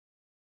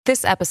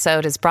This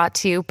episode is brought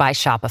to you by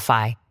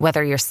Shopify.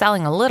 Whether you're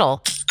selling a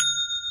little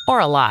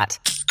or a lot,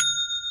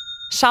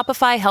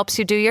 Shopify helps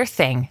you do your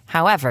thing,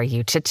 however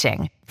you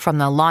cha-ching. From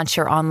the launch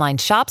your online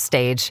shop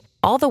stage,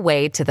 all the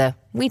way to the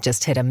we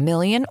just hit 1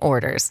 million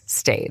orders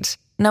stage.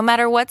 No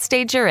matter what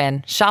stage you're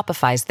in,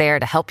 Shopify's there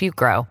to help you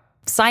grow.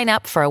 Sign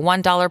up for a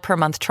 $1 per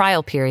month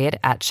trial period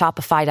at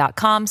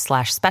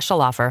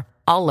shopify.com/special offer,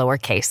 all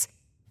lowercase.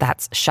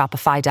 That's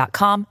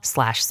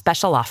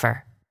shopify.com/special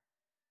offer.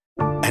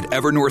 At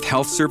Evernorth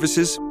Health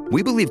Services,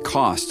 we believe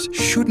costs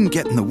shouldn't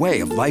get in the way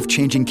of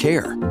life-changing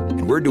care,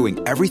 and we're doing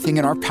everything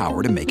in our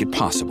power to make it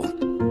possible.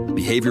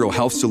 Behavioral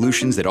health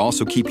solutions that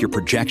also keep your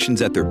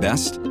projections at their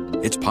best?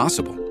 It's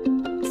possible.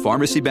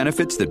 Pharmacy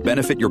benefits that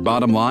benefit your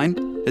bottom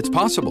line? It's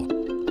possible.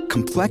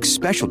 Complex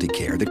specialty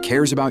care that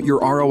cares about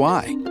your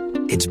ROI?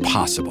 It's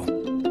possible.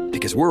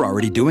 Because we're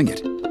already doing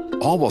it.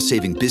 All while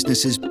saving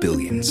businesses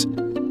billions.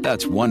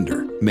 That's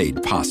Wonder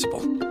made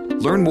possible.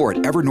 Learn more at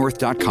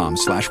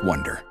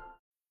evernorth.com/wonder.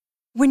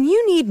 When you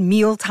need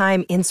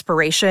mealtime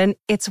inspiration,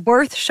 it's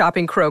worth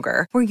shopping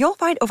Kroger, where you'll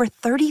find over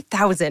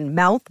 30,000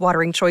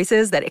 mouth-watering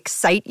choices that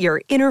excite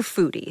your inner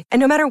foodie. And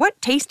no matter what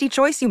tasty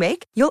choice you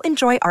make, you'll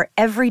enjoy our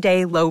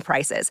everyday low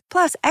prices,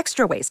 plus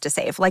extra ways to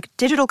save, like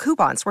digital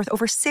coupons worth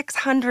over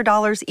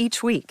 $600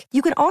 each week.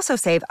 You can also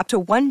save up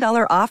to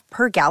 $1 off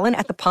per gallon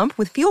at the pump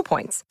with fuel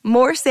points.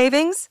 More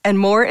savings and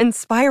more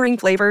inspiring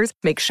flavors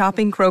make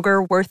shopping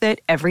Kroger worth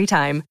it every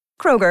time.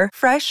 Kroger,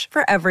 fresh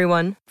for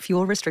everyone.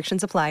 Fuel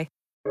restrictions apply.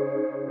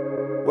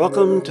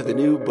 Welcome to the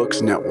New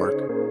Books Network.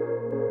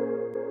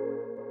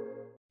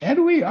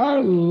 And we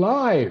are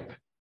live.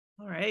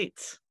 All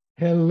right.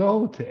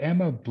 Hello to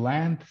Emma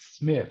Bland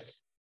Smith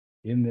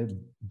in the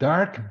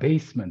dark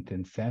basement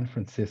in San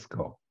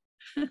Francisco.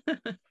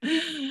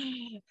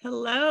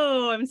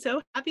 Hello. I'm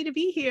so happy to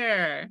be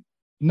here.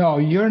 No,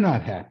 you're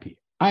not happy.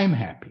 I'm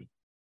happy.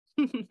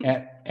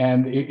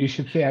 and you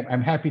should say,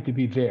 I'm happy to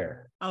be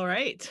there. All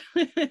right.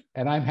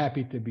 And I'm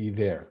happy to be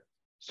there.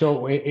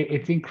 So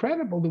it's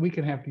incredible that we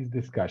can have these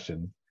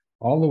discussions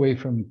all the way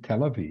from Tel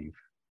Aviv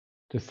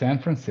to San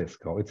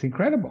Francisco. It's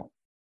incredible.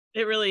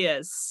 It really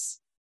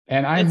is.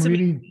 And I'm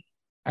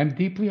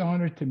deeply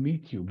honored to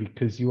meet you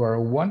because you are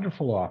a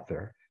wonderful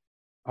author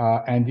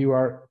and you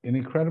are an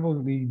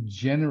incredibly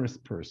generous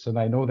person.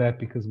 I know that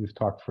because we've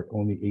talked for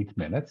only 8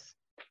 minutes,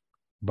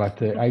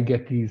 but I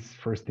get these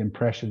first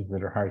impressions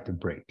that are hard to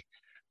break.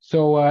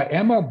 So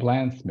Emma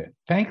Bland Smith,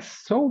 thanks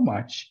so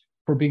much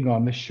for being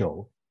on the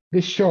show.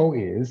 This show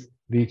is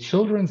the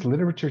children's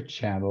literature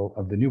channel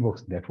of the New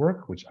Books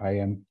Network, which I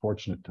am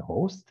fortunate to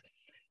host.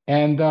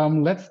 And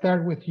let's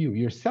start with you.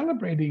 You're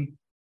celebrating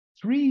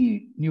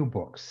 3 new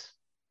books.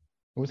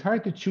 It was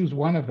hard to choose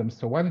one of them,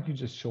 so why don't you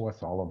just show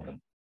us all of them?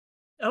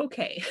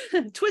 Okay.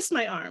 Twist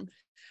my arm.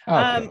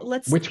 Okay.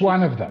 Which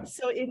one of them?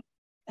 So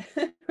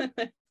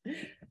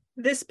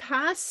this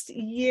past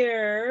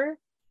year,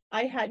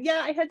 I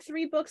had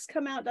 3 books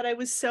come out that I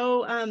was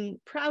so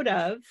proud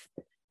of.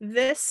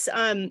 This,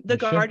 The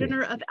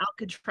Gardener of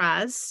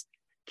Alcatraz,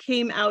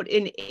 came out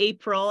in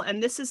April,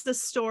 and this is the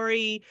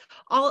story.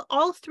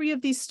 All 3 of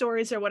these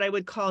stories are what I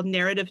would call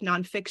narrative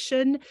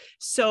nonfiction.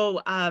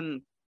 So,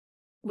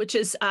 which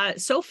is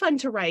so fun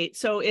to write.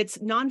 So it's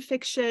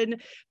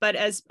nonfiction, but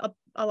as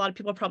a lot of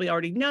people probably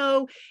already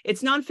know,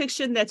 it's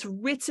nonfiction that's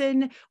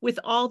written with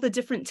all the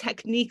different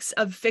techniques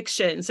of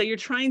fiction. So you're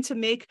trying to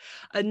make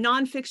a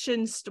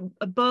nonfiction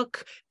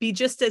book be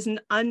just as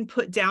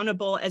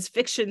unputdownable as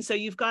fiction. So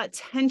you've got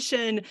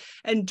tension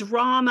and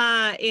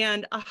drama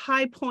and a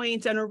high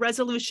point and a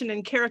resolution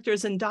and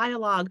characters and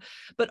dialogue,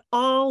 but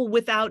all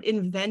without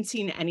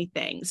inventing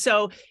anything.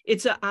 So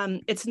it's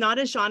not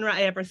a genre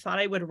I ever thought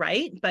I would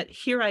write, but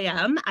here I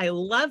am. I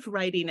love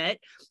writing it.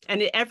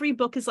 And every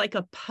book is like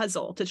a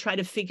puzzle to try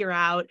to figure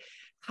out,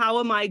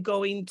 how am I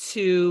going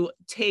to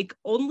take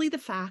only the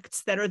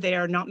facts that are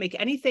there, not make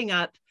anything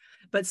up,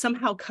 but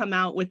somehow come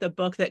out with a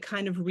book that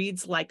kind of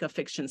reads like a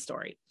fiction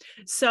story.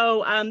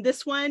 So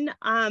this one,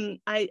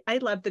 I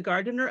love The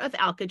Gardener of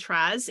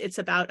Alcatraz. It's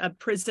about a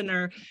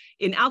prisoner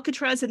in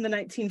Alcatraz in the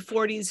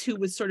 1940s who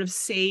was sort of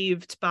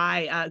saved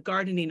by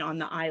gardening on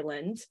the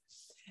island.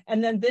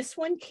 And then this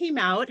one came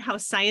out, How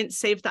Science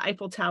Saved the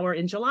Eiffel Tower,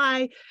 in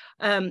July.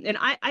 And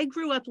I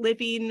grew up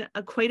living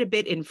quite a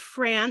bit in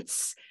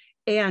France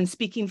and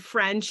speaking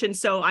French. And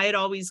so I had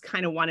always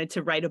kind of wanted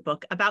to write a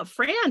book about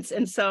France.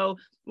 And so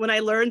when I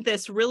learned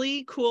this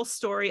really cool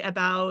story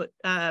about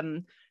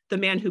the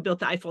man who built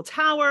the Eiffel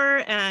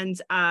Tower,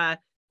 and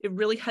it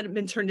really hadn't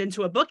been turned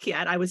into a book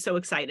yet, I was so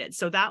excited.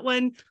 So that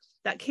one,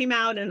 that came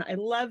out, and I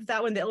love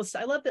that one.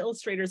 I love the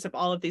illustrators of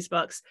all of these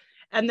books.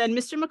 And then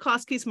Mr.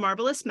 McCloskey's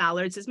Marvelous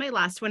Mallards is my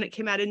last one. It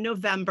came out in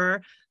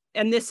November.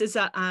 And this is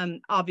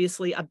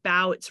obviously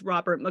about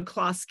Robert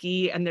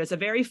McCloskey. And there's a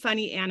very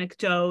funny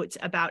anecdote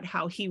about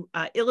how he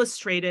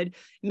illustrated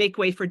Make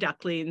Way for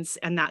Ducklings.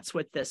 And that's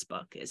what this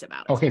book is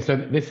about. Okay, so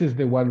this is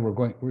the one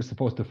we're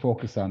supposed to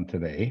focus on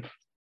today.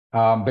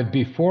 But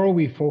before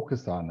we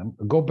focus on them,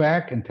 go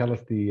back and tell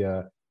us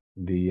the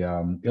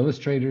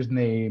illustrator's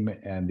name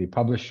and the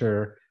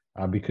publisher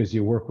because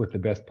you work with the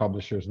best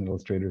publishers and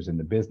illustrators in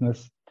the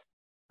business.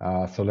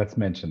 So let's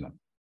mention them.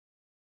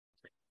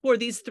 For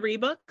these 3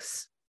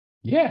 books?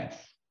 Yes.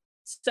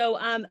 So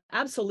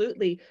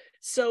absolutely.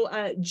 So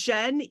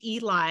Jen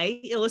Eli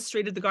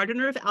illustrated The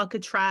Gardener of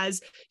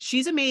Alcatraz.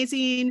 She's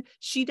amazing.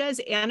 She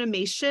does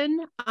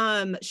animation.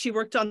 She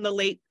worked on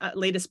the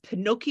latest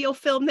Pinocchio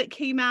film that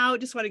came out.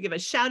 Just want to give a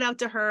shout out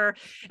to her.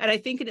 And I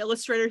think an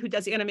illustrator who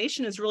does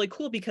animation is really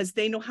cool because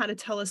they know how to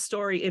tell a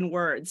story in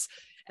words.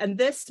 And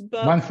this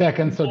book. 1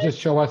 second. So just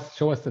show us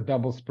the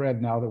double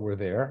spread now that we're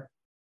there.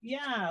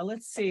 Yeah,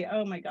 let's see.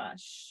 Oh my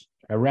gosh.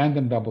 A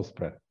random double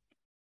spread.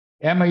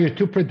 Emma, you're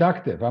too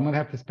productive. I'm going to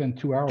have to spend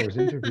 2 hours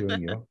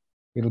interviewing you.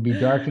 It'll be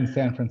dark in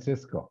San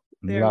Francisco.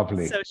 There,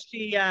 lovely. So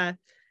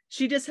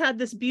she just had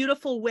this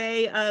beautiful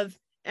way of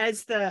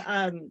as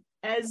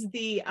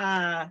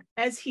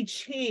he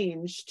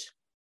changed,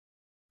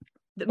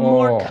 the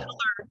more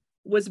color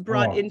was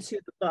brought into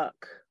the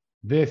book.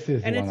 This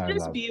is and one it's I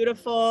just love.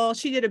 Beautiful.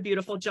 She did a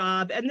beautiful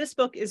job. And this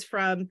book is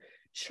from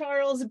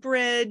Charles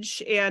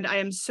Bridge, and I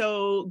am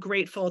so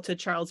grateful to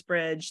Charles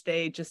Bridge.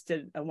 They just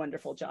did a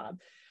wonderful job.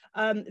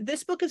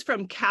 This book is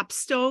from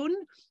Capstone,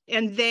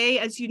 and they,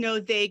 as you know,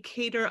 they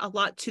cater a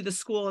lot to the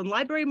school and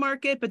library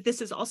market, but this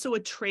is also a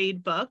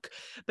trade book,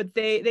 but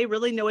they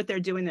really know what they're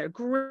doing. They're a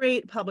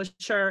great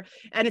publisher,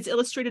 and it's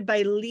illustrated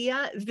by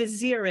Leah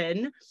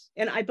Vizirin,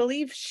 and I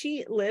believe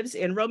she lives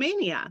in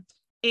Romania.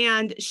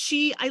 And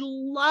I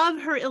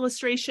love her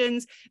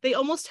illustrations. They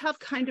almost have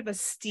kind of a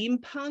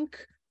steampunk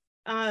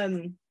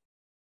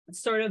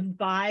sort of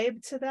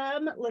vibe to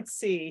them. Let's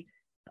see.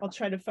 I'll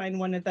try to find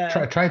one of the.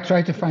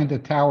 Try to find a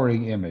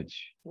towering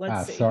image.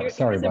 Let's see. Sorry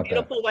here's about a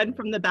beautiful one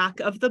from the back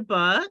of the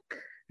book.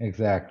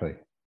 Exactly.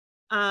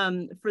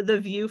 For the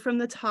view from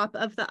the top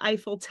of the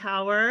Eiffel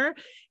Tower,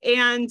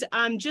 and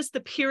just the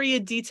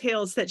period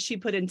details that she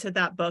put into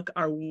that book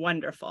are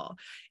wonderful.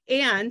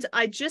 And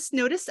I just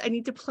noticed I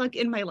need to plug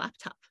in my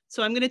laptop,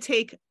 so I'm going to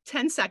take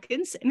 10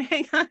 seconds and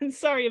hang on.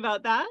 Sorry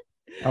about that.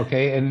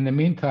 Okay, and in the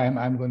meantime,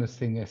 I'm going to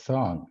sing a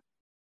song.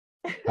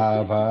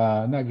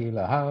 Hava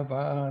Nagila,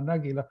 Hava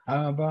Nagila,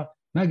 Hava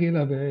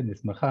Nagila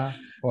Benismacha.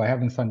 Oh, I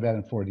haven't sung that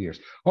in 40 years.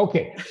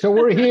 Okay, so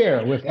we're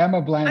here with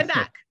Emma Blanchett. I'm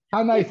back.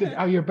 How nice is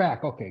Oh, you're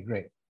back. Okay,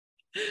 great.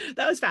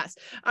 That was fast.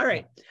 All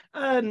right.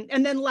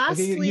 And then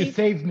lastly, okay, you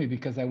saved me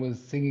because I was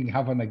singing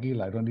Hava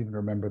Nagila. I don't even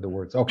remember the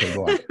words. Okay,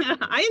 go on.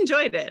 I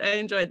enjoyed it. I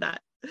enjoyed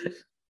that.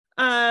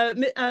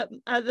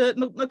 The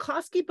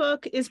McCloskey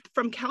book is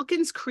from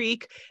Calkins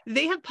Creek.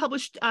 They have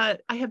published, I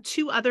have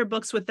 2 other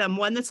books with them,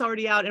 one that's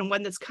already out and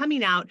one that's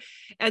coming out,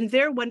 and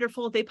they're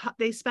wonderful.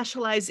 They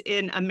specialize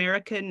in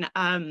American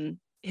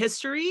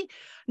history,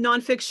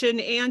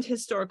 nonfiction, and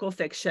historical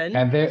fiction.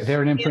 And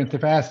they're an imprint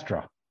of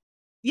Astra.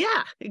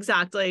 Yeah,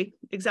 exactly.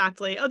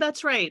 Oh,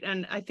 that's right.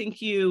 And I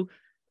think you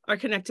are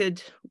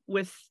connected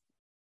with.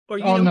 Or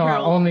you know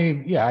Harold.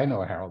 I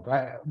know Harold.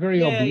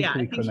 Very obliquely I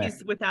think connected.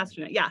 he's with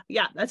Astronaut.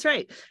 Yeah, that's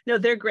right. No,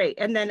 they're great.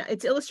 And then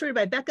it's illustrated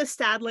by Becca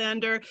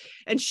Stadlander,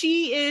 and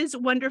she is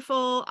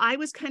wonderful. I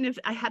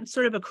had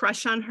sort of a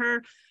crush on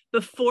her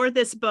before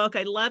this book.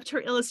 I loved her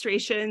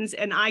illustrations,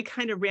 and I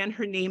kind of ran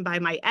her name by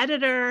my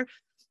editor,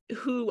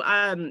 who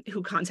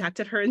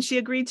contacted her, and she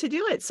agreed to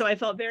do it. So I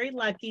felt very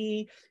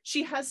lucky.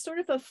 She has sort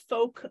of a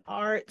folk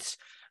art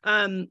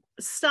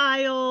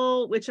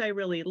style, which I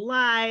really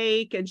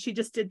like, and she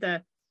just did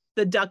the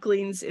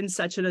Ducklings in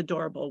such an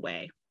adorable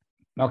way.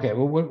 Okay,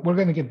 well, we're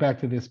going to get back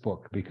to this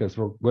book because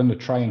we're going to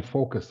try and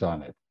focus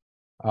on it.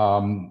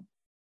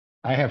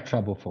 I have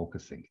trouble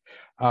focusing.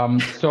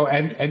 So,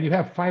 and you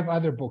have 5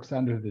 other books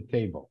under the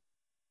table.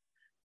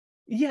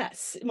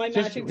 Yes, my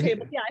magic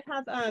table. Yeah, I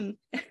have.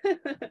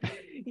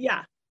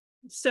 Yeah.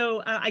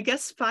 So I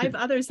guess 5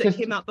 others that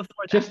came out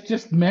before that.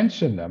 Just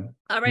mention them.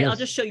 All right, yes. I'll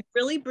just show you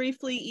really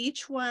briefly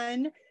each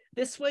one.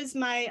 This was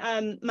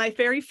my my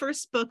very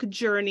first book,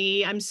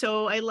 Journey.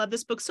 I love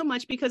this book so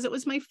much because it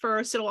was my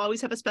first. It'll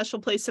always have a special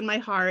place in my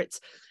heart.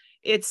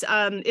 It's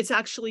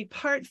actually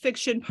part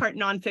fiction, part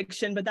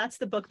nonfiction, but that's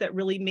the book that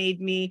really made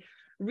me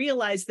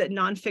realize that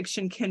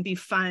nonfiction can be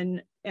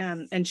fun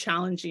and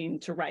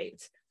challenging to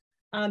write.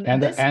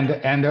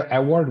 And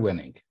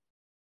award-winning.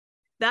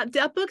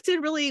 That book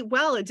did really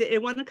well. It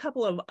won a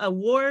couple of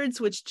awards,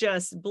 which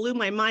just blew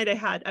my mind. I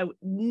had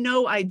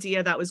no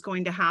idea that was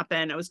going to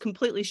happen. I was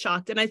completely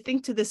shocked. And I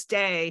think to this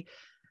day,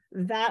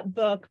 that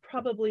book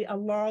probably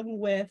along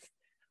with,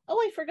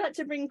 I forgot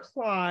to bring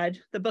Claude,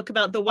 the book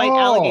about the white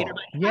alligator.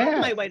 I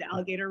have my white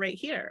alligator right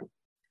here.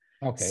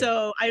 Okay.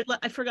 So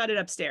I forgot it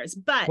upstairs.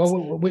 But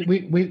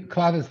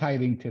Claude is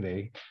hiding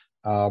today.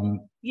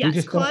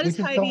 Yes, Claude is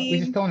hiding. We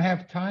just don't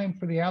have time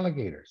for the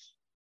alligators.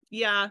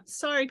 Yeah,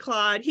 sorry,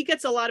 Claude. He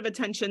gets a lot of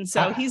attention,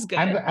 so he's good.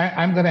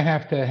 I'm going to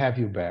have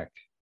you back.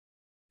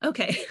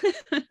 Okay.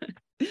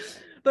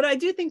 But I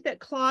do think that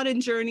Claude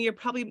and Journey are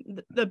probably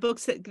the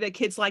books that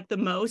kids like the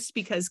most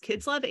because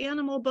kids love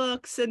animal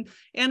books and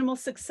animal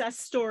success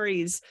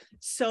stories.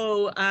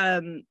 So,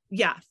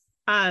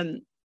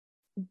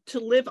 To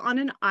Live on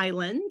an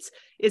Island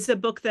is a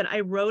book that I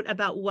wrote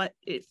about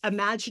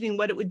imagining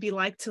what it would be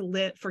like to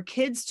live for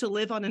kids to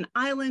live on an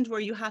island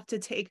where you have to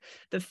take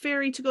the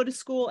ferry to go to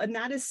school. And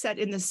that is set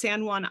in the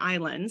San Juan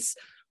Islands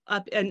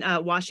up in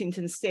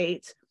Washington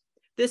State.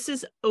 This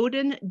is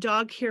Odin,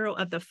 Dog Hero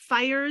of the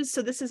Fires.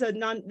 So this is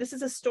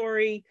a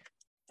story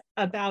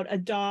about a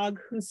dog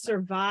who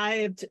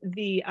survived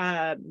the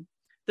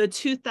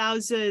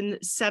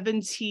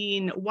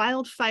 2017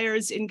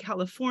 wildfires in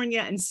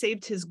California and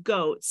saved his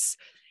goats.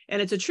 And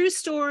it's a true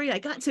story. I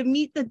got to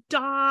meet the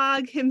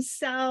dog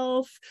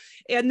himself.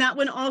 And that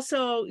one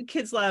also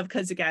kids love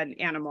because, again,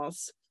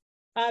 animals.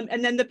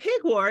 And then The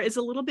Pig War is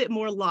a little bit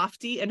more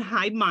lofty and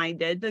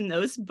high-minded than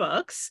those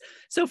books.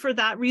 So for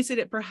that reason,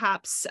 it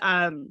perhaps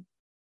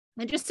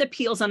it just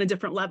appeals on a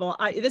different level.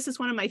 This is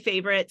one of my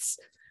favorites.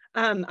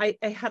 I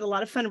had a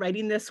lot of fun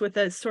writing this with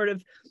a sort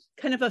of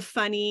kind of a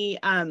funny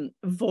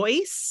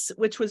voice,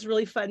 which was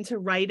really fun to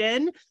write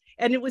in.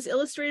 And it was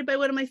illustrated by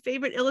one of my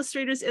favorite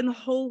illustrators in the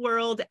whole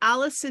world,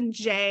 Allison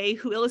J.,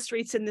 who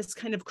illustrates in this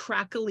kind of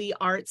crackly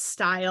art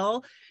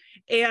style.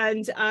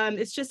 And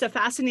it's just a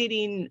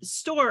fascinating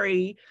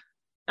story.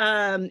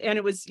 And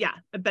it was,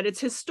 but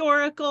it's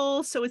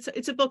historical. So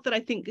it's a book that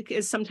I think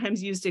is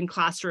sometimes used in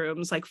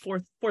classrooms, like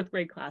fourth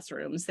grade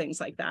classrooms,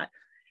 things like that.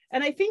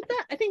 And I think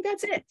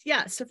that's it.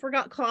 Yes, I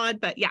forgot Claude,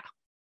 but yeah.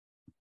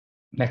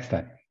 Next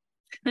time.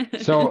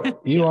 So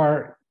you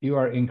are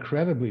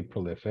incredibly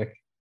prolific.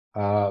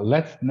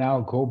 Let's now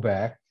go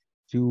back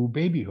to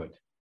babyhood.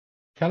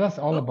 Tell us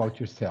all about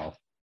yourself.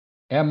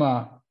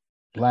 Emma,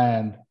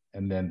 Bland,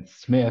 and then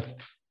Smith.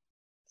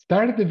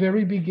 Start at the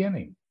very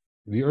beginning,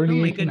 the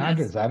early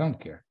 1800s. I don't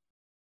care.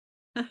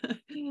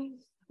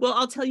 Well,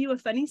 I'll tell you a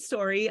funny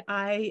story.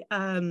 I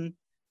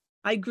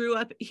grew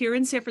up here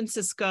in San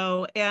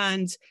Francisco,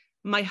 and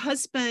my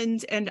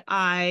husband and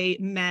I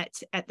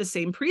met at the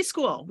same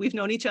preschool. We've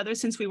known each other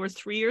since we were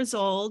 3 years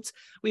old.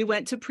 We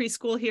went to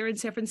preschool here in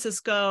San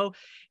Francisco,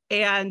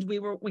 and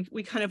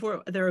we kind of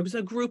were, there was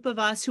a group of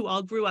us who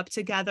all grew up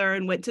together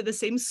and went to the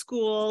same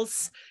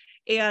schools.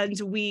 And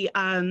we,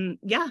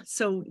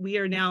 so we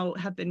are now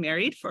have been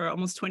married for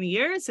almost 20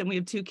 years, and we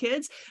have 2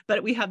 kids,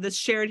 but we have this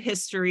shared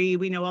history.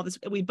 We know all this.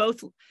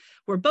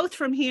 We're both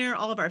from here.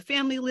 All of our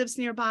family lives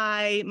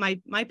nearby.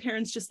 My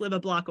parents just live a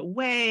block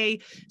away.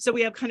 So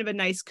we have kind of a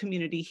nice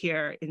community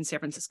here in San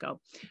Francisco.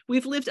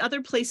 We've lived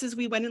other places.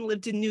 We went and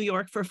lived in New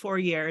York for 4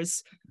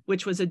 years,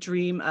 which was a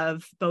dream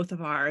of both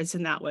of ours.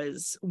 And that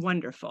was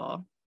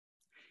wonderful.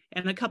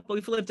 And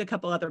we've lived a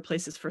couple other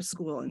places for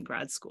school and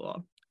grad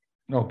school.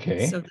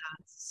 Okay. So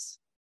that's.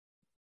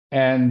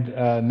 And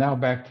now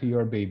back to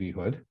your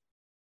babyhood.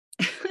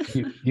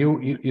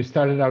 You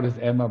started out as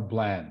Emma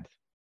Bland.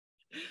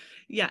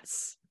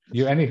 Yes.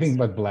 You're anything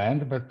but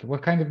Bland, but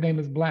what kind of name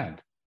is Bland?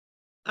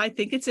 I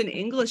think it's an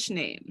English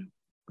name.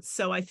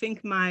 So I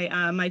think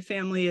my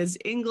family is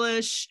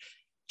English,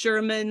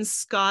 German,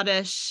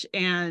 Scottish,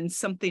 and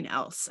something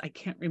else. I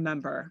can't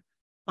remember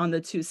on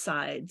the 2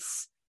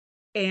 sides.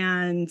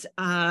 And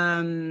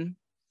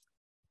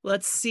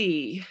let's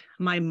see.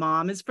 My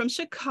mom is from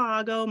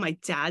Chicago. My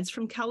dad's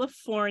from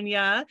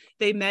California.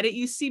 They met at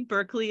UC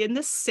Berkeley in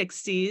the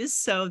 60s.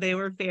 So they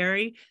were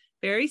very,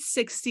 very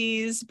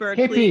 60s,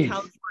 Berkeley, Hippies,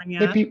 California.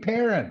 Hippie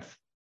parents.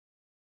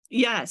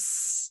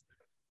 Yes.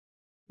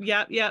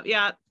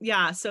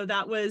 Yeah. So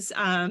that was,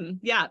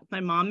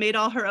 my mom made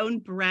all her own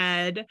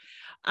bread,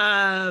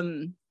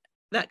 that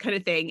kind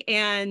of thing.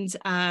 And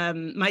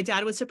my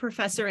dad was a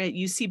professor at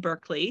UC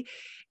Berkeley.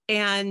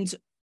 And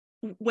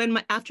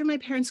after my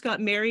parents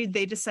got married,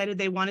 they decided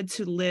they wanted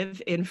to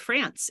live in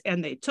France,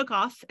 and they took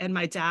off. And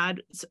my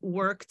dad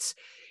worked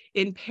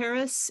in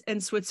Paris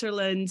and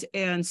Switzerland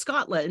and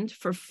Scotland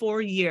for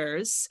 4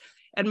 years.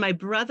 And my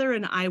brother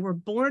and I were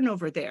born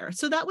over there.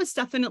 So that was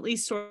definitely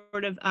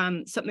sort of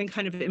something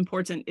kind of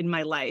important in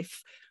my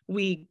life.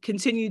 We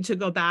continued to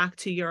go back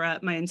to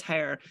Europe my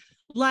entire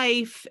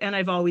life. And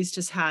I've always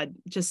just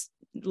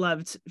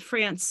loved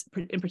France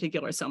in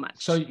particular so much.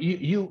 So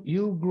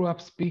you grew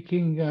up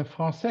speaking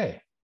Francais?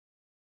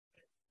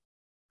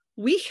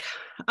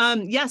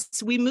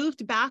 Yes, we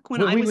moved back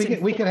when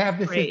we could have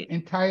this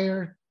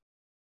entire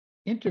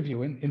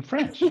interview in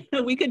French.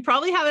 We could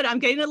probably have it. I'm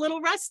getting a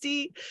little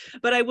rusty,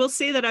 but I will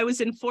say that I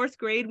was in 4th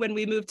grade when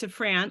we moved to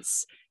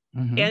France.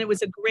 Mm-hmm. And it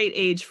was a great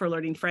age for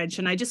learning French.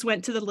 And I just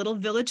went to the little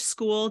village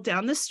school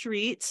down the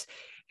street,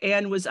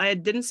 and I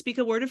didn't speak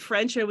a word of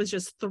French. I was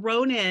just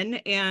thrown in.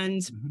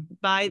 And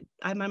my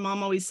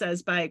mom always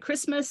says, by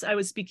Christmas, I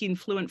was speaking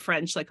fluent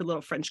French, like a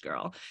little French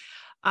girl.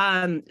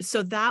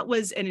 So that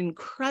was an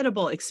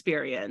incredible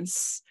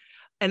experience.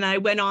 And I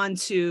went on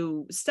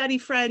to study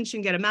French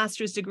and get a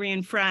master's degree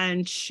in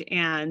French.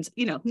 And,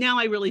 now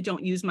I really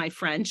don't use my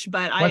French,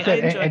 but I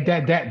enjoy it.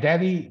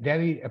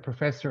 Daddy, a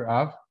professor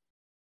of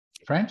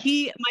French?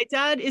 My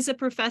dad is a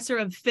professor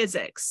of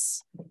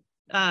physics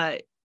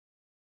at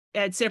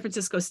San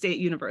Francisco State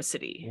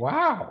University.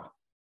 Wow.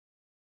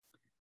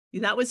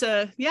 That was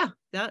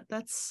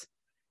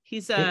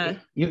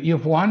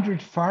you've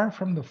wandered far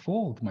from the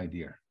fold, my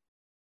dear.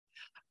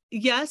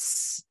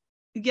 Yes.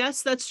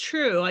 Yes, that's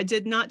true. I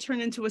did not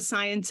turn into a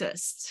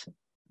scientist.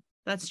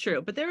 That's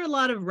true. But there are a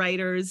lot of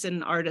writers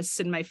and artists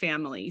in my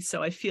family,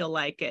 so I feel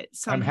like it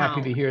somehow. I'm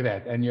happy to hear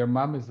that. And your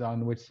mom is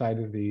on which side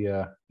of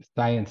the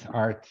science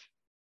art?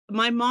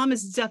 My mom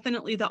is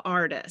definitely the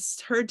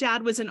artist. Her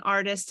dad was an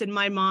artist, and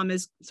my mom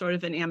is sort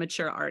of an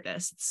amateur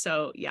artist.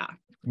 So yeah.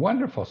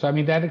 Wonderful. So I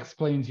mean, that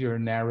explains your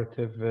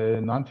narrative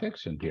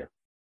nonfiction here.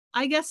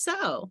 I guess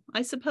so.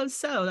 I suppose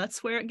so.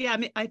 That's where, yeah, I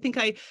mean, I think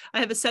I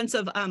have a sense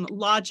of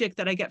logic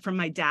that I get from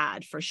my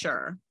dad for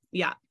sure.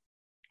 Yeah.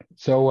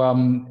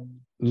 So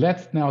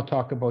let's now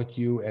talk about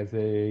you as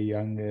a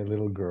young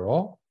little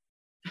girl.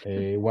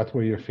 What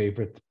were your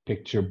favorite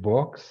picture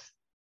books?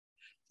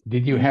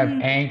 Did you have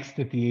angst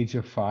at the age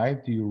of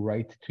 5? Do you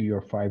write to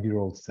your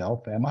 5-year-old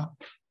self, Emma?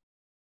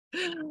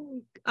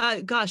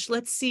 Gosh,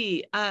 let's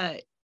see.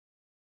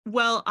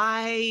 Well,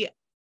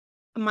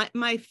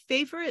 my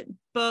favorite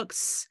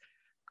books,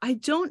 I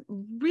don't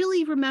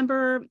really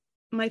remember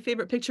my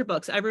favorite picture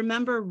books. I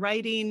remember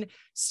writing,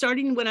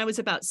 starting when I was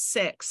about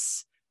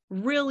 6,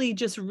 really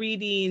just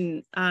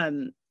reading,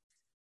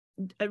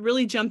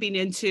 really jumping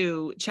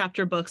into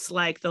chapter books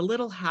like The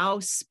Little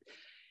House,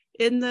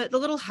 in the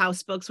Little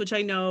House books, which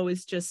I know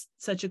is just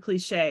such a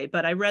cliche,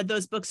 but I read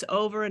those books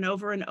over and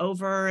over and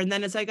over. And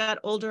then as I got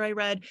older, I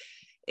read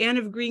Anne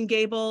of Green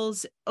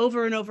Gables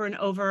over and over and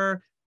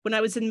over. When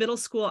I was in middle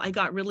school, I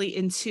got really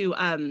into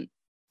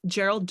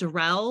Gerald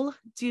Durrell.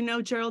 Do you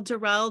know Gerald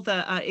Durrell,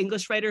 the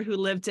English writer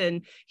who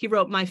he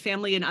wrote My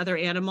Family and Other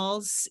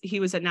Animals.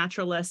 He was a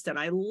naturalist, and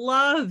I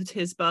loved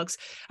his books.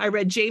 I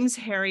read James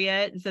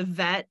Herriot, the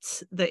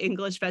vet, the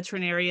English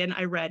veterinarian.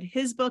 I read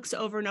his books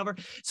over and over.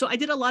 So I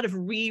did a lot of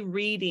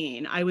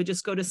rereading. I would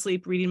just go to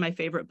sleep reading my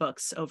favorite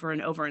books over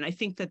and over. And I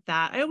think that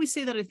I always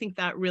say that I think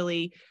that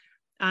really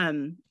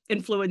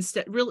influenced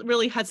it,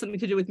 really had something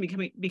to do with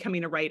me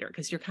becoming a writer,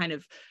 because you're kind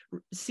of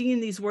seeing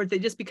these words, they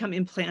just become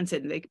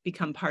implanted and they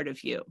become part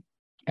of you.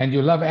 And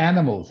you love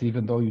animals,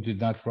 even though you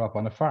did not grow up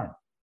on a farm.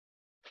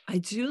 I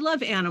do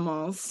love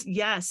animals.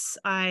 Yes,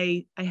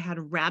 I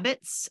had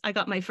rabbits. I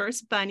got my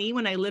first bunny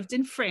when I lived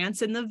in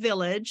France in the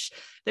village.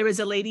 There was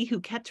a lady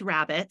who kept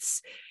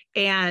rabbits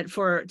and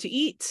to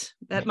eat,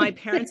 that my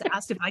parents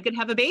asked if I could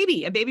have a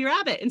baby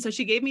rabbit. And so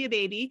she gave me a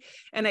baby,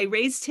 and I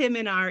raised him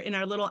in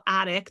our little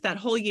attic that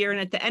whole year. And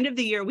at the end of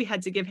the year, we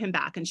had to give him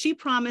back. And she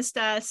promised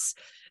us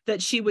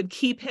that she would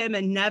keep him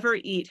and never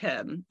eat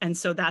him. And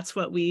so that's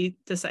what we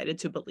decided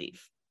to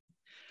believe.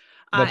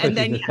 And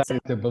then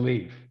decided to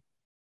believe.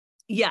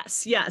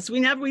 Yes.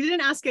 We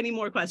didn't ask any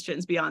more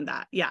questions beyond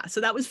that. Yeah.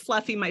 So that was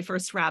Fluffy, my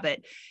first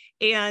rabbit.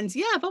 And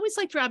yeah, I've always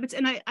liked rabbits.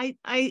 And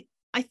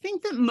I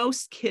think that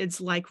most kids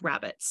like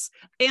rabbits.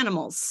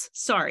 Animals,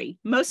 sorry.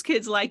 Most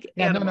kids like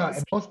animals.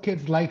 No. Most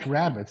kids like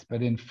rabbits,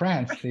 but in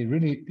France, they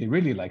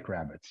really like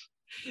rabbits.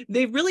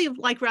 They really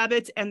like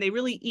rabbits, and they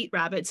really eat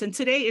rabbits. And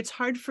today it's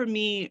hard for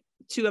me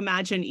to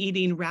imagine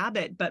eating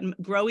rabbit, but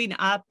growing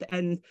up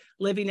and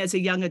living as a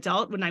young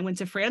adult, when I went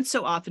to France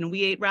so often,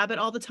 we ate rabbit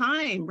all the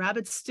time.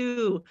 Rabbit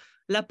stew,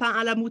 lapin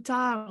à la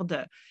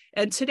moutarde.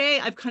 And today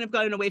I've kind of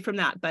gotten away from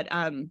that. But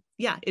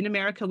yeah, in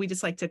America, we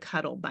just like to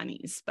cuddle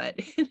bunnies. But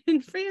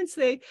in France,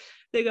 they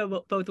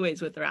go both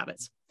ways with the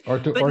rabbits. Or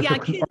to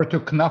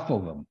knuffle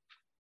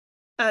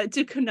them.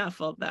 To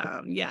knuffle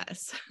them,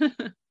 yes.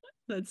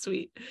 That's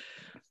sweet.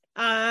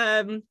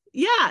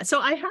 Yeah, so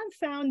I have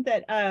found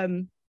that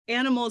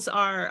animals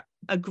are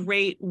a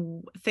great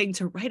thing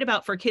to write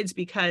about for kids,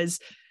 because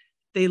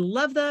they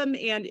love them,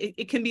 and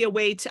it can be a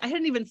way to, I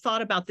hadn't even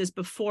thought about this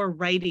before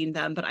writing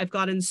them, but I've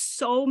gotten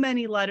so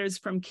many letters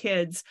from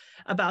kids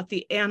about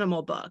the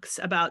animal books,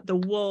 about the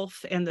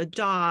wolf and the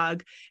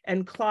dog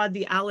and Claude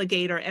the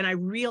alligator. And I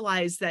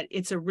realized that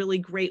it's a really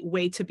great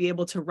way to be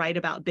able to write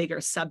about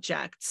bigger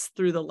subjects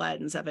through the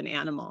lens of an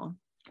animal.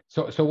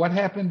 So what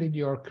happened in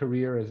your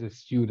career as a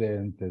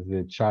student, as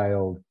a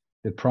child,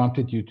 that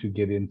prompted you to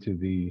get into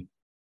the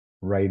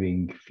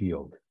writing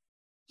field?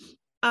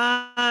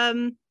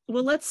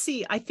 Well, let's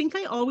see. I think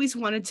I always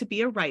wanted to be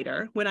a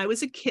writer. When I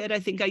was a kid, I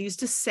think I used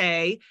to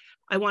say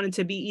I wanted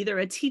to be either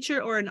a teacher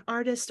or an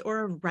artist or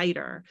a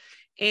writer.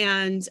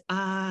 And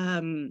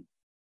I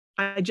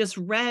just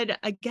read,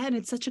 again,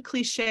 it's such a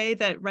cliche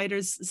that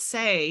writers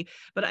say,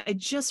 but I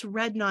just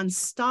read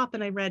nonstop,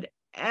 and I read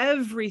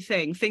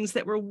everything, things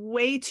that were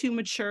way too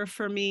mature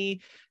for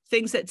me,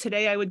 things that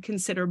today I would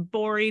consider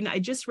boring. I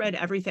just read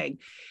everything.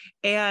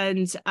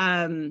 And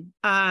when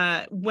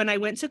I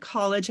went to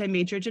college, I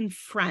majored in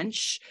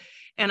French,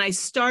 and I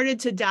started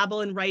to dabble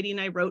in writing.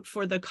 I wrote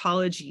for the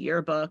college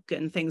yearbook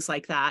and things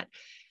like that.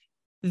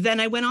 Then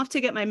I went off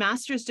to get my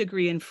master's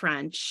degree in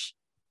French.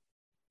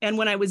 And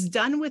when I was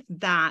done with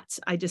that,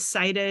 I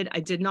decided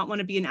I did not want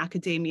to be in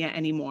academia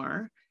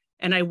anymore.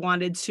 And I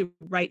wanted to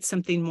write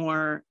something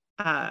more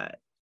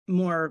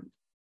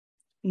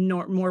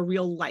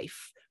real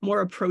life,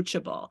 more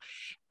approachable.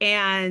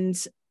 And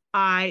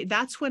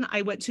that's when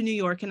I went to New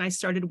York, and I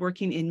started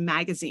working in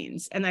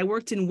magazines, and I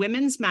worked in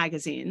women's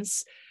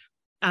magazines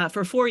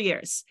for 4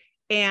 years.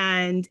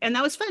 And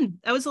that was fun.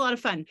 That was a lot of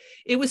fun.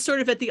 It was sort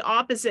of at the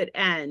opposite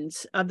end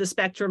of the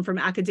spectrum from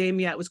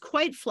academia. It was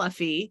quite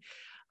fluffy.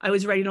 I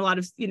was writing a lot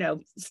of,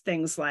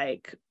 things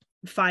like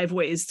 5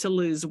 ways to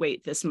lose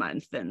weight this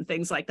month and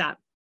things like that.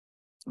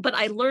 But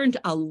I learned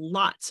a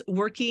lot.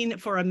 Working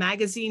for a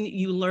magazine,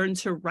 you learn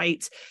to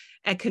write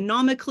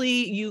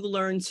economically, you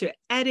learn to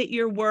edit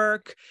your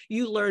work,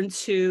 you learn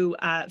to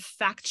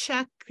fact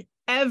check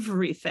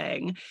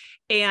everything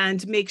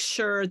and make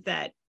sure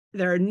that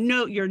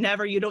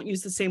you don't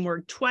use the same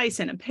word twice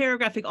in a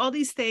paragraph. Like, all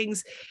these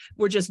things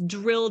were just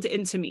drilled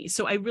into me.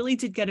 So I really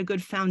did get a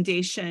good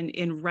foundation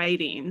in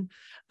writing,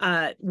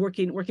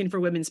 working for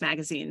women's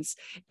magazines.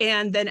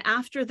 And then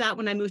after that,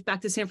 when I moved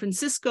back to San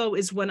Francisco,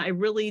 is when I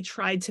really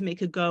tried to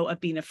make a go of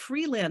being a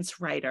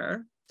freelance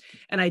writer.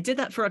 And I did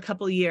that for a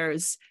couple of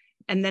years.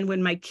 And then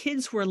when my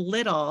kids were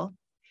little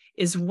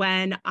is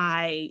when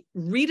I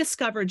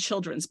rediscovered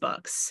children's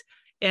books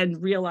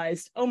and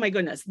realized, oh my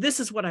goodness, this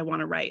is what I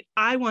want to write.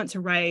 I want to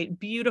write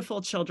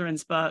beautiful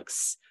children's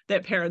books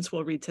that parents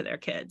will read to their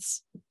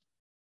kids.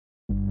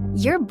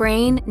 Your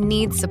brain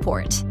needs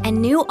support,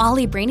 and new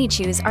Ollie Brainy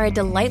Chews are a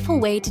delightful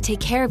way to take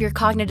care of your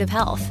cognitive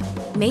health.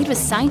 Made with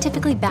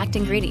scientifically backed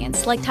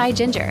ingredients like Thai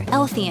ginger,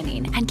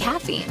 L-theanine, and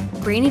caffeine,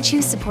 Brainy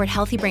Chews support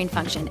healthy brain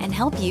function and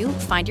help you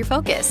find your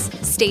focus,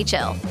 stay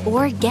chill,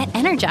 or get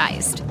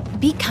energized.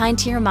 Be kind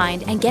to your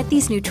mind and get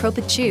these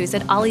nootropic chews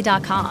at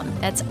ollie.com.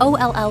 That's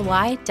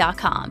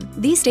OLLY.com.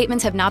 These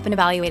statements have not been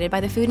evaluated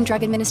by the Food and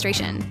Drug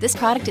Administration. This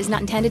product is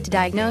not intended to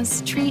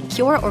diagnose, treat,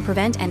 cure, or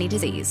prevent any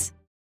disease.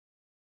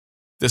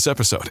 This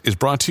episode is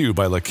brought to you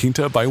by La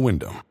Quinta by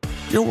Wyndham.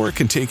 Your work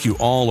can take you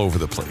all over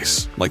the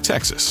place, like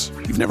Texas.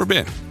 You've never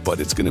been, but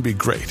it's going to be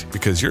great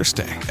because you're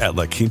staying at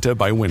La Quinta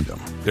by Wyndham.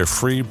 Their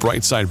free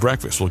Bright Side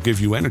breakfast will give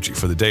you energy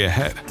for the day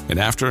ahead. And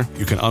after,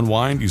 you can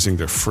unwind using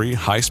their free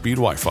high-speed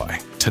Wi-Fi.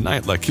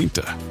 Tonight, La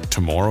Quinta.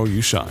 Tomorrow,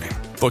 you shine.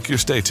 Book your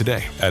stay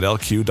today at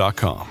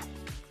lq.com.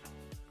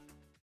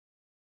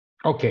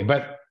 Okay,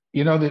 but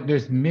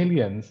there's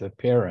millions of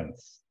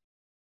parents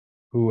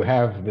who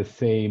have the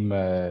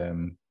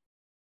same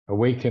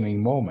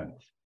awakening moment,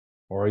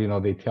 or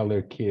they tell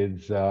their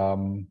kids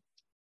the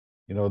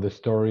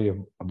story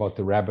about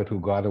the rabbit who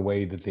got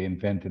away that they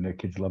invent, and their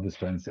kids love this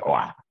friend and say,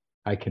 oh,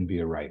 I can be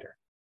a writer.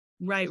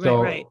 Right.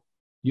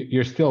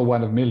 You're still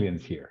one of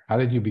millions here. How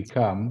did you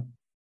become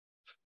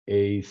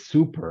a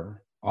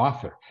super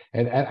author?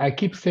 And I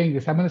keep saying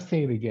this, I'm going to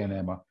say it again,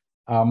 Emma.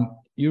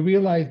 You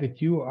realize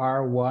that you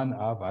are one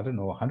of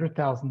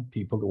 100,000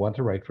 people that want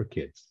to write for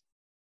kids.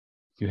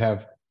 You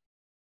have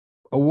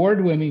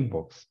award-winning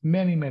books,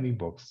 many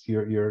books.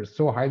 You're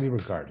so highly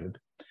regarded.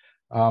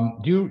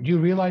 Do you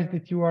realize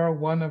that you are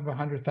one of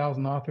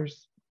 100,000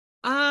 authors?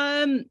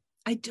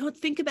 I don't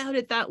think about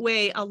it that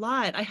way a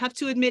lot. I have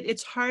to admit,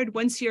 it's hard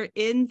once you're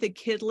in the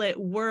kidlit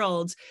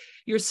world.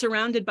 You're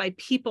surrounded by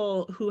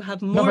people who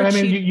have more. No, but I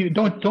mean, you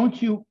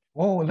don't you?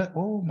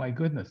 Oh my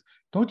goodness!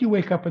 Don't you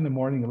wake up in the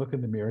morning and look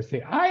in the mirror and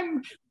say,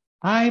 "I'm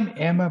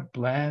Emma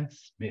Bland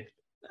Smith."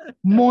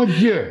 Mon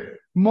Dieu,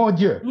 mon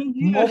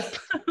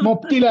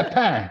petit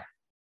lapin.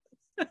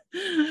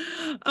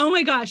 Oh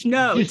my gosh,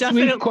 no, Je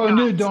definitely suis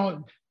connu not.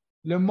 dans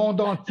le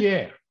monde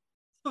entier.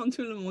 Dans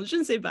tout le monde, je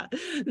ne sais pas.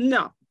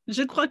 Non,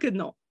 je crois que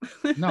non.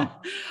 No.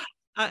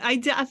 I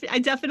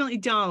definitely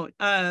don't.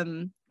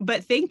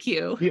 But thank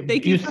you.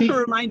 Thank you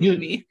for reminding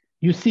me.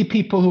 You see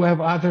people who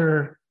have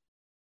other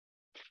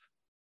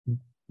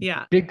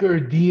bigger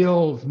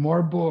deals,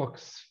 more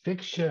books,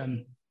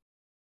 fiction.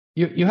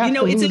 You have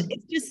to lose.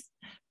 It's just.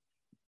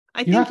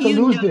 I you think have to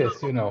lose this.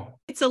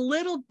 It's a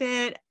little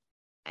bit.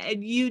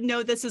 And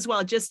this as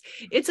well. Just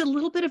it's a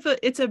little bit of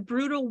it's a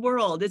brutal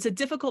world. It's a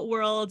difficult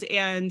world,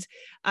 and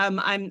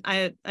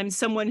I'm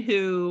someone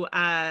who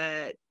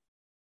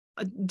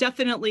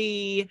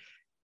definitely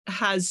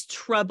has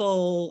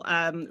trouble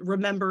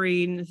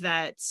remembering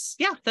that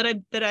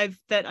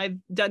I've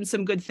done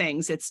some good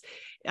things. It's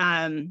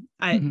I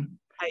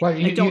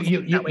don't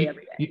feel that way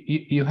every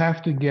day. You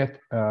have to get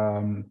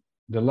the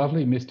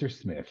lovely Mr.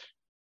 Smith.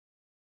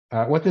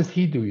 What does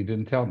he do? You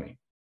didn't tell me.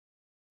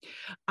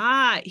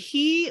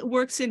 He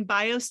works in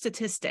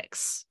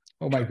biostatistics.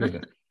 Oh my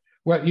goodness.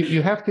 Well,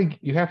 you have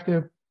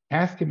to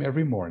ask him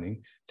every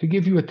morning to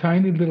give you a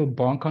tiny little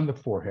bonk on the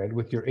forehead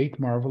with your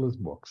 8 marvelous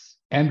books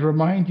and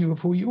remind you of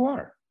who you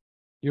are.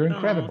 You're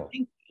incredible.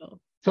 Thank you.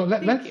 So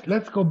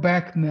let's go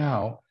back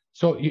now.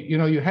 So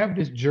you have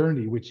this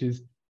journey, which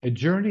is a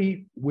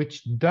journey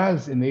which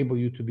does enable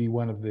you to be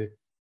one of the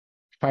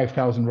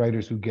 5,000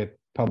 writers who get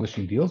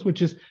publishing deals,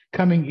 which is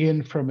coming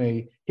in from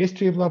a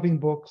history of loving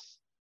books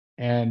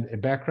and a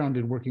background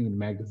in working in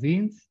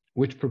magazines,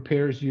 which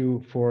prepares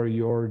you for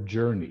your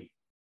journey.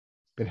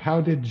 But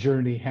how did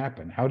journey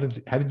happen? How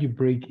did you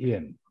break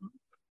in?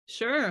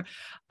 Sure.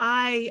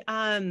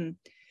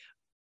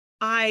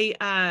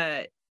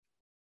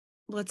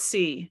 Let's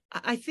see.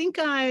 I think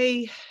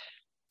I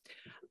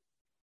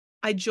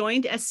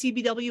joined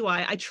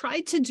SCBWI. I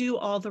tried to do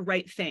all the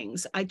right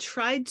things. I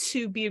tried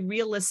to be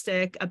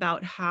realistic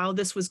about how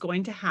this was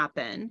going to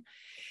happen.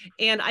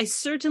 And I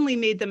certainly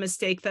made the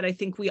mistake that I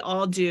think we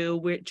all do,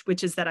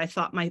 which is that I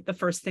thought the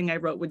first thing I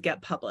wrote would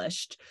get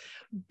published.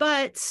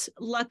 But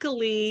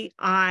luckily,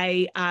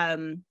 I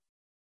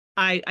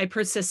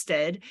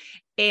persisted,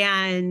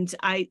 and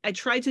I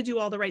tried to do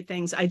all the right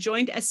things. I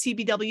joined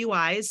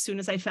SCBWI as soon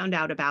as I found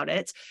out about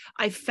it.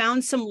 I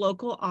found some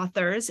local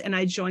authors, and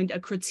I joined a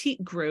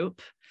critique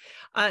group.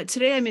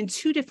 Today, I'm in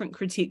 2 different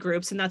critique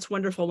groups, and that's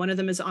wonderful. One of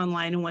them is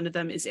online, and one of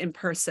them is in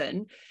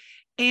person.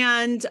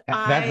 And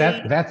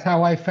that's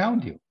how I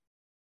found you.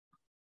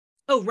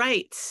 Oh,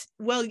 right.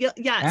 Well, yes,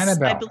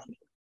 Annabelle. I believe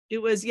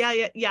it was.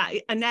 Yeah.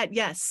 Annette.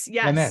 Yes.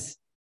 Annette.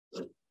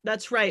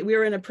 That's right. We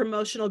were in a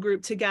promotional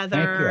group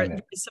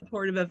together,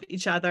 supportive of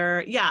each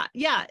other. Yeah.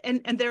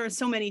 And there are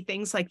so many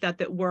things like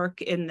that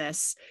work in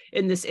this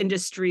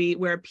industry,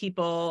 where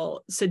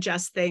people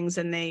suggest things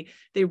and they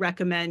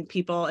recommend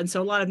people. And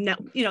so a lot of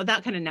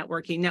that kind of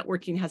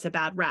networking has a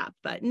bad rap,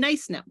 but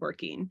nice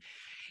networking.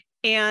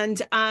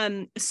 And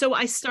so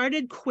I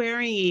started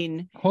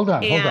querying. Hold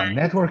on.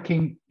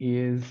 Networking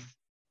is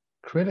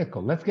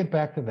critical. Let's get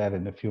back to that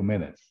in a few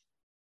minutes.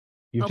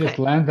 You just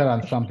landed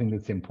on something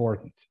that's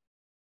important.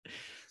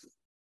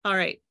 All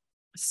right.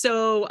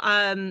 So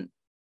I'm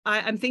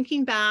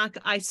thinking back.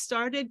 I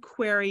started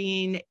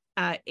querying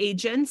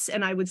agents,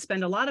 and I would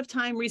spend a lot of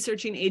time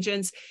researching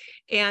agents.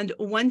 And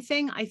one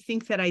thing I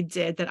think that I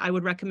did that I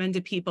would recommend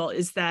to people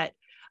is that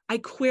I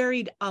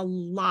queried a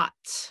lot.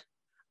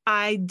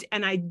 I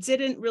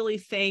didn't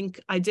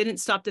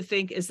stop to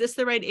think, is this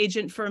the right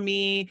agent for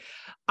me?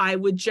 I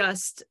would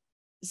just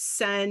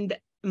send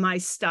my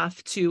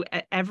stuff to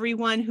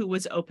everyone who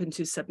was open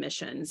to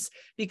submissions,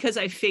 because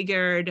I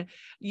figured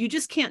you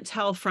just can't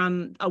tell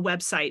from a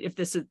website if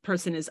this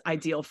person is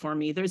ideal for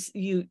me. There's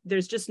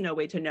just no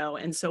way to know.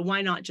 And so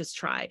why not just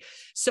try?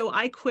 So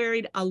I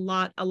queried a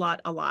lot,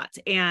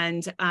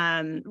 and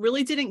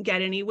really didn't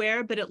get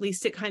anywhere, but at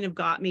least it kind of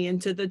got me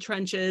into the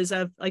trenches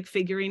of like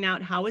figuring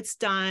out how it's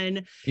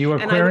done. You were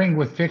querying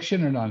with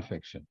fiction or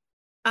nonfiction?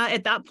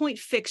 At that point,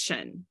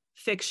 fiction.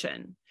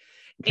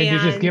 Can you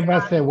just give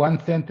us a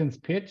 1-sentence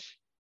pitch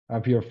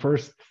of your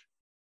first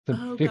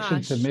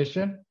fiction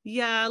submission?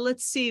 Yeah,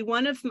 let's see.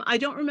 I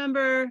don't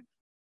remember.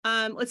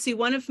 Let's see.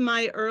 One of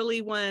my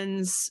early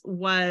ones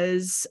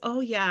was,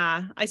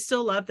 I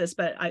still love this,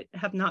 but I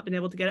have not been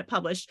able to get it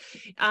published.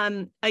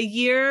 A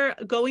year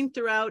going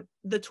throughout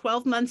the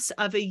 12 months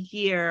of a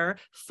year,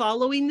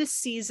 following the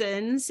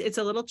seasons. It's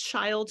a little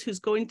child who's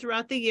going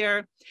throughout the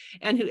year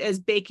and who is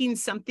baking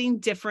something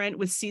different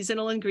with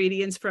seasonal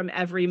ingredients from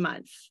every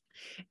month.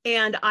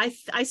 And I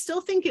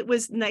still think it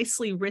was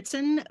nicely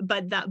written,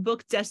 but that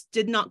book just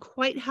did not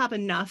quite have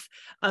enough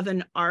of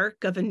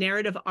a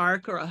narrative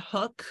arc or a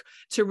hook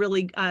to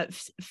really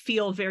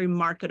feel very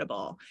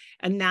marketable.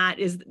 And that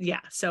is,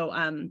 so,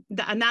 and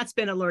that's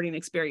been a learning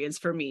experience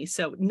for me.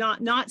 So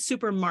not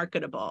super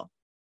marketable.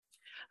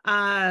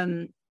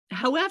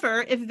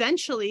 However,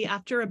 eventually,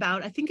 after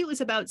I think it was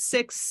about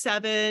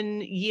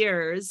 6-7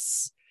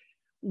 years,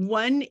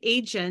 one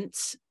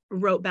agent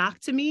wrote back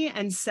to me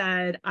and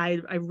said, I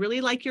really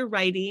like your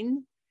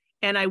writing,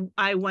 and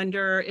I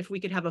wonder if we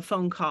could have a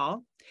phone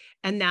call.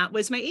 And that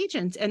was my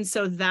agent. And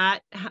so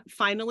that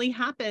finally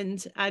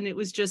happened, and it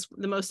was just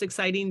the most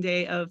exciting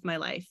day of my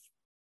life.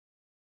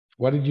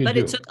 What did you do? But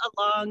it took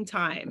a long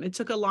time. It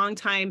took a long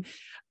time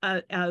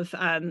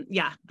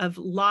of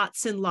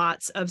lots and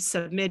lots of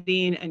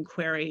submitting and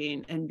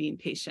querying and being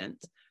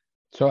patient.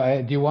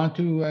 So do you want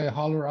to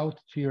holler out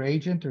to your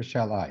agent, or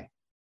shall I?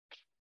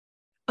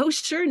 Oh,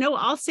 sure. No,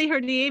 I'll say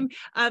her name.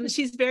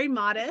 She's very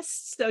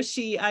modest, so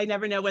I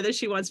never know whether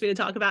she wants me to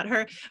talk about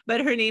her,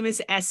 but her name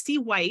is Essie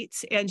White,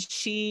 and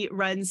she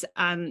runs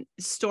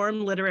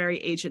Storm Literary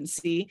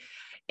Agency.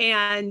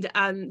 And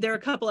there are a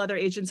couple other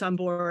agents on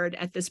board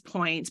at this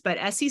point, but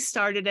Essie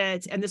started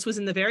it, and this was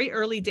in the very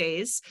early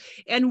days.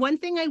 And one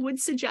thing I would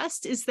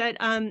suggest is that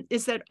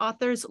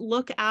authors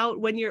look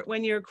out when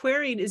you're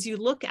querying, is you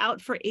look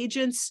out for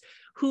agents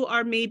who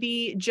are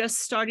maybe just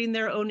starting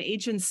their own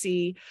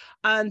agency,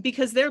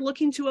 because they're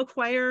looking to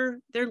acquire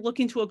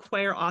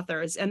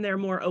authors, and they're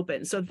more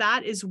open. So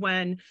that is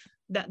when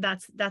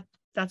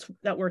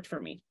that worked for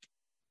me.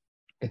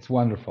 It's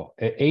wonderful.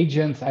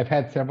 Agents, I've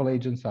had several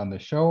agents on the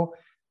show.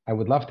 I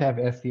would love to have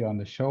Essie on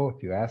the show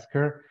if you ask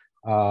her.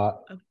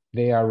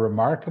 They are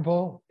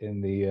remarkable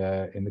in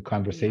the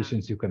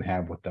conversations you can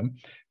have with them.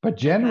 But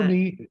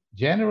generally,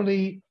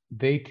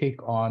 they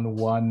take on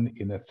 1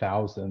 in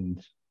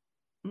 1,000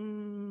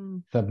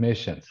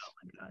 submissions. Oh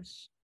my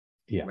gosh!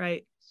 Yeah,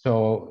 right.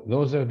 So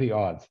those are the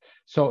odds.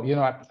 So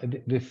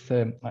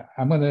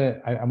I'm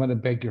gonna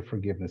beg your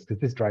forgiveness, because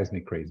this drives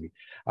me crazy.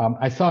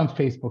 I saw on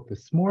Facebook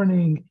this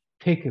morning,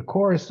 take a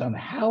course on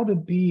how to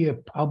be a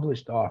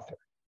published author.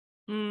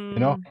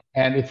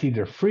 And it's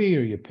either free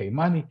or you pay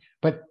money,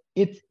 but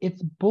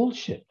it's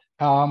bullshit.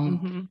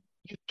 You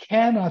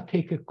cannot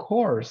take a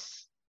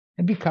course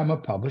and become a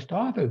published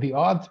author. The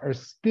odds are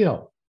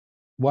still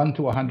 1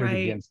 to 100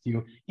 against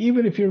you,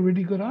 even if you're a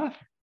really good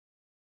author.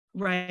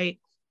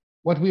 Right.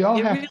 What we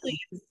all have. Really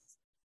is.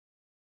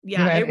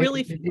 Yeah, it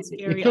really feels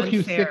very it took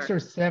unfair. you 6 or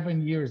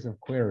 7 years of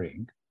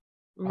querying.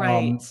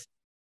 Right.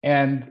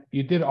 And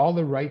you did all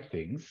the right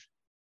things.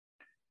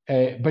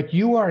 But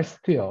you are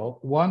still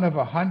one of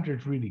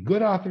 100 really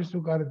good authors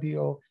who got a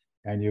deal,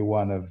 and you're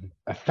one of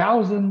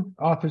 1,000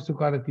 authors who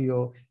got a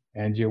deal,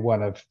 and you're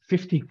one of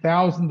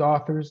 50,000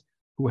 authors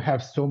who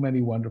have so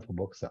many wonderful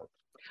books out.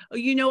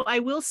 You know, I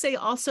will say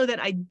also that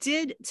I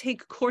did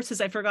take courses.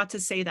 I forgot to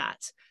say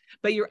that,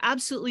 but you're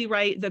absolutely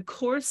right. The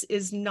course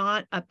is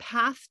not a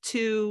path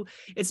to,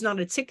 it's not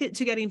a ticket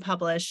to getting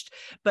published,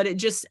 but it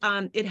just,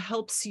 it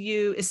helps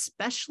you,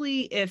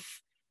 especially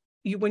if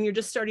you, when you're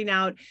just starting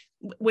out,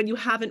 when you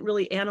haven't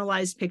really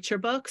analyzed picture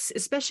books,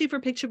 especially for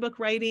picture book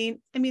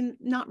writing. I mean,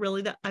 not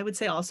really, that I would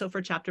say also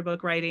for chapter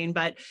book writing,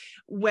 but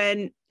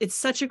when it's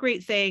such a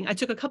great thing, I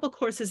took a couple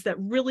courses that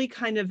really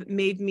kind of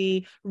made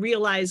me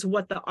realize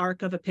what the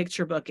arc of a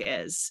picture book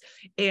is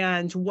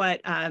and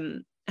what,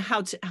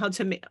 how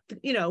to make,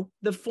 you know,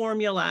 the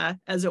formula,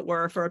 as it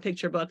were, for a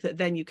picture book that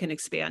then you can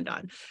expand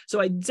on. So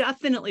I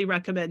definitely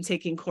recommend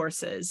taking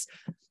courses.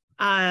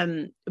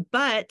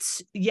 But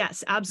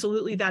yes,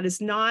 absolutely. That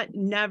is not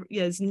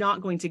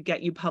going to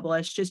get you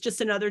published. It's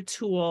just another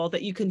tool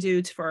that you can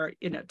do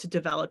to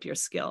develop your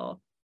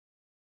skill.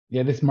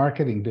 Yeah, this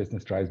marketing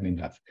business drives me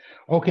nuts.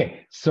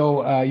 Okay,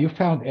 so you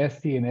found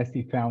Esty and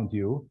Esty found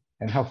you,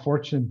 and how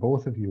fortunate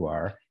both of you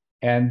are.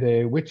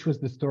 And which was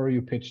the story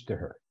you pitched to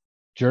her?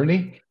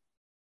 Journey?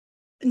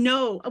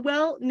 No.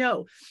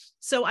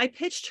 So I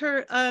pitched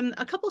her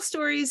a couple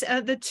stories.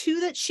 The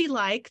two that she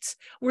liked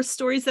were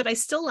stories that I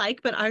still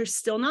like, but are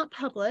still not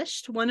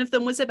published. One of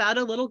them was about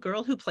a little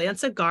girl who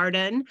plants a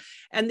garden,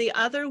 and the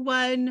other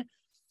one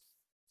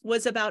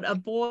was about a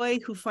boy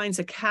who finds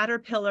a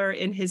caterpillar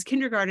in his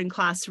kindergarten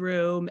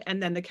classroom,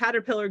 and then the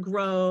caterpillar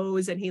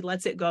grows and he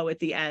lets it go at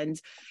the end.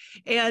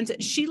 And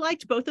she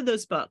liked both of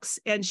those books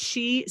and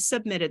she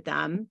submitted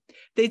them.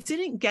 They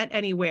didn't get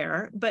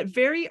anywhere, but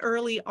very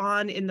early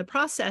on in the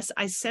process,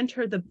 I sent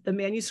her the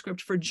manuscript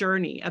for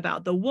Journey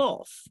about the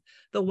wolf,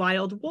 the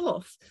wild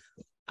wolf,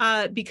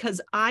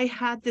 because I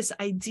had this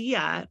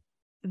idea.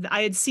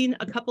 I had seen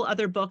a couple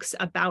other books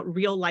about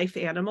real life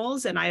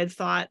animals, and I had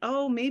thought,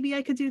 oh, maybe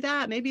I could do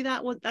that. Maybe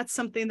that's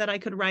something that I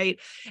could write.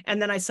 And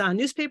then I saw a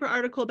newspaper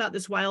article about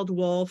this wild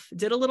wolf,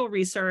 did a little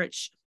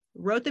research,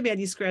 wrote the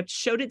manuscript,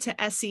 showed it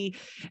to Essie,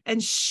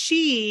 and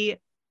she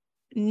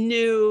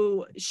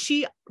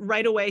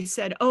right away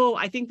said, oh,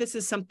 I think this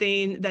is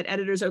something that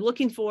editors are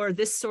looking for.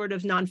 This sort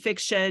of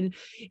nonfiction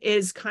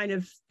is kind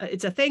of,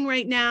 it's a thing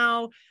right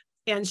now.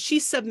 And she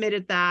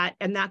submitted that,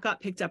 and that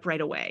got picked up right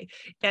away.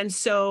 And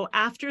so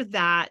after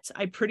that,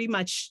 I pretty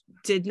much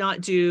did not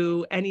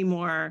do any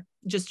more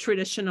just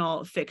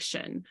traditional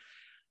fiction.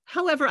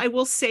 However, I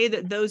will say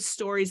that those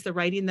stories, the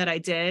writing that I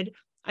did,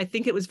 I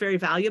think it was very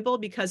valuable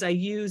because I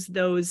used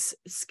those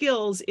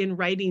skills in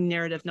writing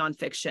narrative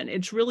nonfiction.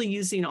 It's really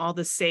using all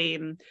the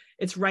same,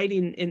 it's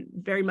writing in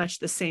very much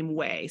the same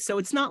way. So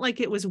it's not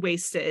like it was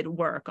wasted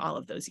work all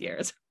of those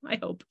years, I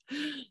hope.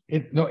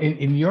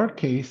 In your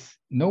case,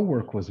 no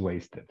work was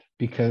wasted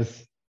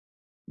because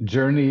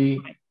Journey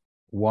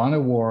won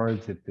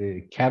awards.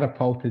 It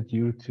catapulted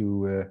you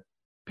to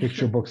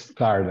picture book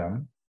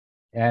stardom.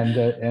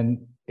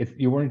 And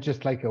you weren't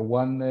just like a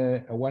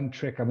one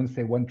trick, I wouldn't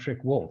say one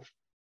trick wolf.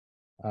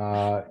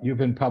 You've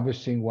been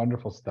publishing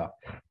wonderful stuff.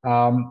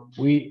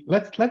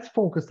 Let's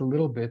focus a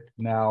little bit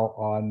now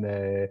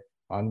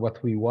on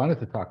what we wanted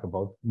to talk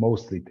about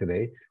mostly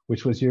today,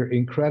 which was your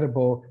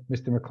incredible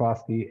Mr.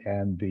 McCloskey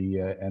and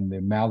the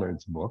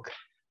Mallards book.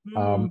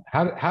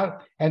 How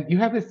and you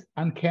have this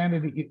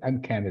uncanny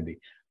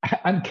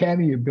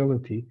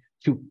ability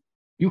to,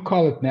 you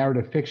call it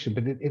narrative fiction,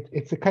 but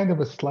it's a kind of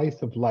a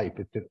slice of life.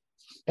 It's an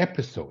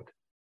episode.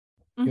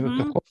 You know,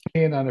 to hone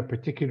in on a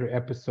particular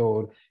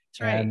episode.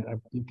 And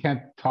you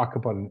can't talk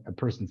about a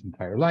person's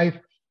entire life,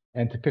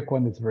 and to pick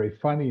one that's very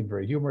funny and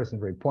very humorous and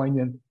very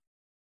poignant.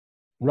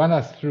 Run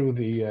us through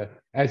the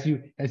as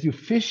you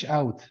fish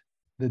out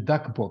the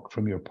duck book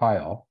from your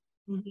pile,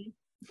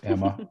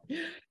 Emma.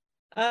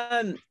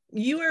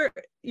 You're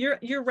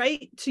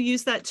right to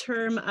use that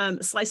term,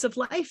 slice of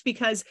life,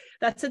 because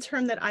that's a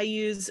term that I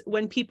use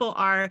when people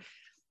are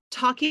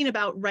talking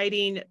about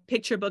writing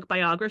picture book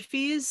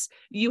biographies.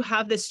 You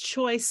have this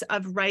choice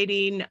of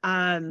writing.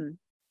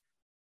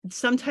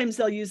 Sometimes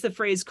they'll use the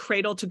phrase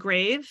cradle to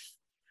grave,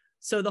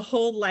 so the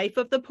whole life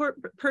of the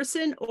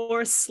person,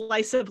 or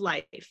slice of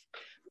life.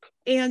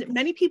 And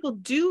many people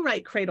do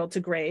write cradle to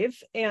grave,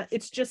 and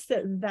it's just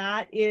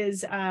that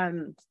is,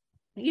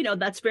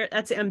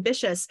 that's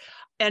ambitious.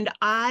 And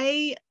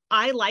I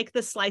like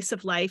the slice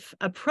of life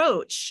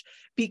approach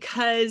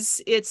because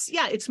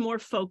it's more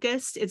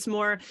focused, it's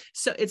more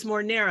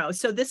narrow.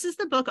 So this is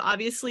the book,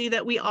 obviously,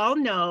 that we all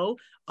know,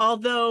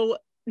 although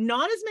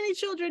not as many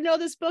children know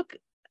this book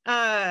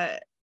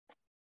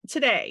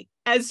today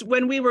as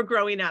when we were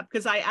growing up,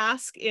 because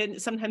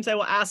sometimes I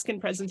will ask in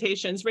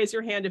presentations, raise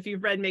your hand if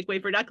you've read Make Way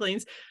for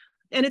Ducklings.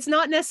 And it's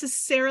not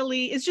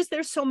necessarily, it's just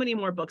there's so many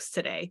more books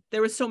today.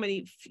 There were so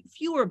many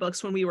fewer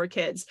books when we were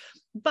kids,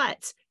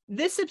 but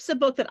this is a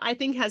book that I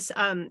think has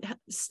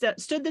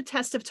stood the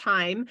test of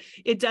time.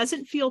 It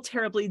doesn't feel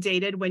terribly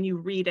dated when you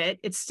read it.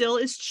 It still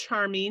is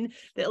charming.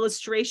 The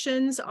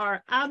illustrations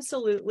are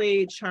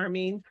absolutely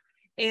charming.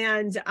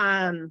 And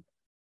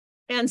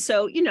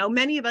so, you know,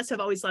 many of us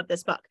have always loved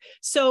this book.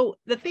 So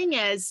the thing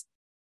is,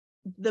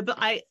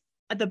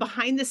 the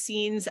behind the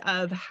scenes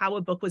of how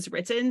a book was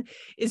written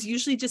is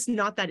usually just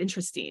not that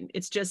interesting.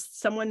 It's just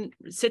someone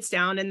sits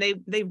down and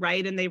they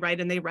write and they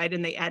write and they write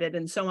and they edit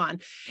and so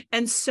on.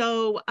 And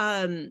so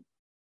I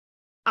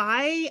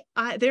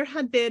there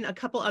have been a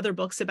couple other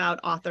books about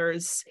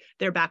authors,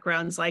 their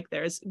backgrounds, like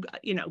there's,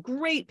 you know,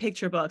 great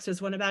picture books.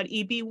 There's one about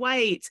E.B.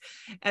 White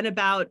and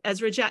about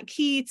Ezra Jack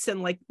Keats,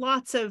 and like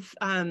lots of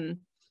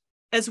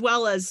as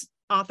well as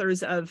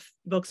authors of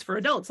books for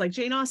adults like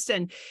Jane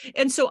Austen.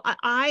 And so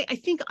I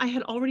think I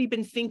had already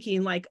been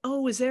thinking like,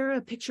 oh, is there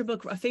a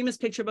famous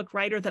picture book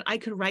writer that I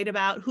could write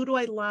about? Who do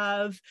I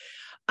love?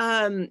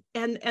 And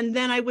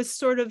then I was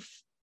sort of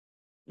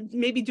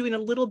maybe doing a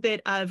little bit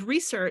of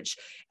research,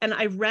 and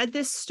I read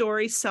this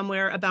story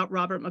somewhere about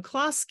Robert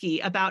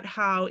McCloskey, about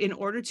how in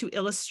order to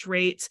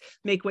illustrate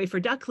Make Way for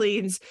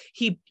Ducklings,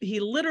 he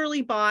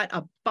literally bought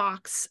a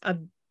box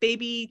of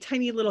baby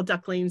tiny little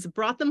ducklings,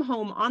 brought them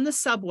home on the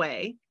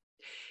subway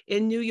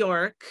in New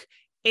York,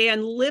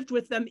 and lived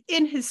with them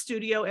in his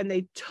studio, and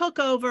they took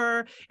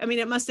over. I mean,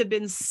 it must have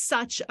been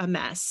such a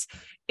mess.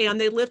 And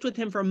they lived with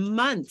him for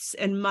months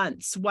and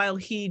months while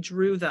he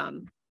drew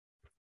them,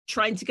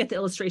 trying to get the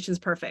illustrations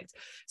perfect.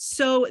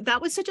 So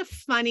that was such a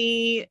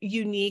funny,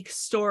 unique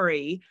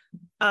story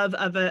of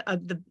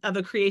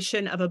a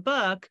creation of a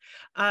book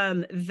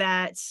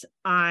that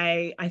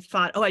I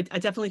thought, oh, I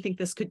definitely think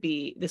this could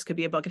be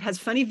a book. It has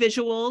funny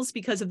visuals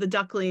because of the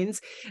ducklings,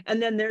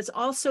 and then there's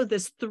also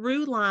this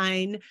through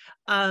line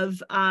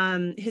of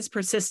his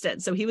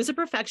persistence. So he was a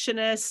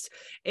perfectionist,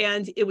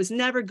 and it was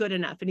never good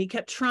enough, and he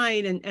kept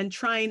trying and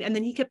trying, and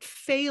then he kept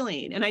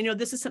failing. And I know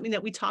this is something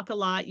that we talk a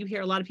lot. You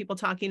hear a lot of people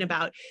talking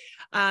about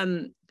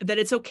that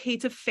it's okay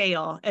to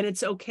fail, and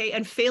it's okay.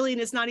 And failing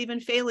is not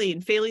even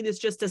failing. Failing is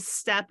just a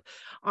step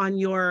on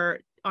your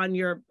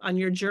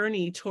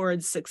journey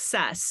towards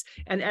success.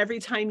 And every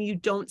time you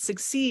don't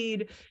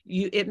succeed,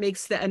 it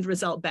makes the end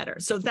result better.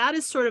 So that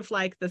is sort of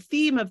like the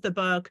theme of the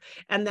book.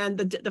 And then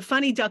the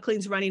funny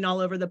ducklings running all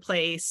over the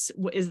place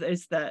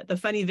is the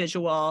funny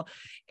visual.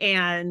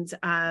 And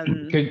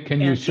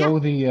can you show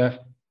the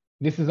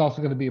this is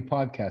also going to be a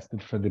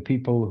podcast for the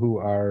people who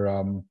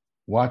are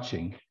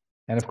watching.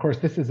 And of course,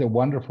 this is a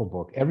wonderful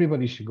book.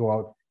 Everybody should go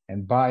out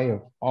and buy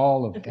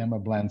all of Emma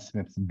Bland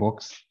Smith's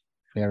books.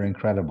 They're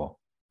incredible.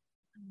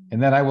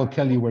 And then I will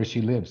tell you where she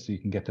lives so you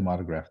can get them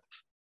autographed.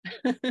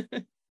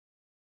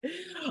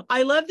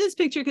 I love this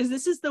picture because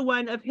this is the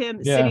one of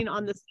him sitting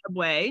on the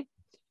subway.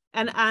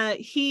 And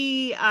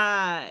he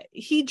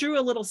drew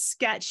a little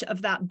sketch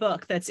of that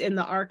book that's in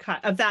the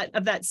archive, of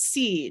that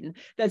scene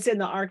that's in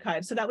the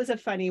archive. So that was a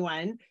funny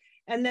one.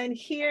 And then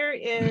here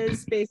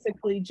is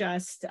basically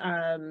just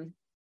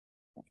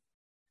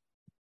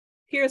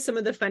here are some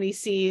of the funny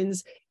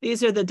scenes.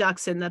 These are the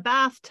ducks in the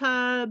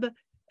bathtub.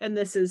 And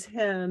this is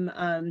him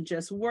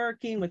just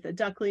working with the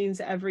ducklings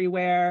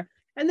everywhere.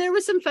 And there were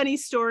some funny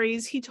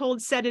stories. He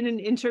said in an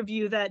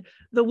interview that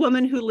the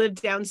woman who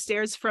lived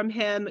downstairs from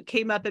him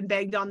came up and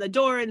banged on the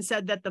door and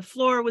said that the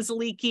floor was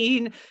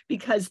leaking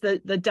because the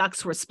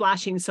ducks were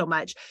splashing so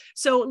much.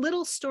 So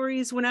little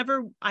stories,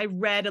 whenever I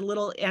read a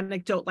little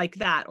anecdote like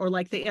that, or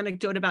like the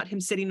anecdote about him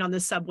sitting on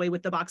the subway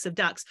with the box of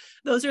ducks,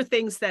 those are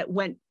things that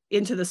went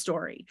into the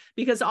story.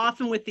 Because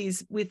often with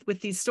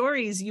these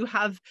stories, you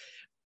have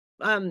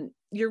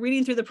you're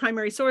reading through the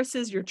primary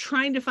sources, you're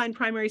trying to find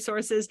primary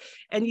sources,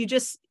 and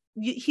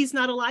he's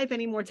not alive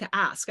anymore to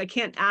ask. I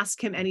can't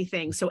ask him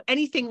anything. So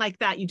anything like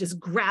that, you just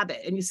grab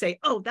it and you say,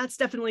 oh, that's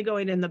definitely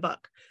going in the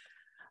book.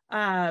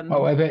 I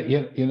bet,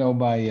 you know,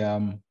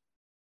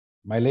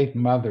 my late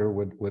mother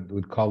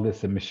would call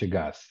this a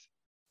Michigas.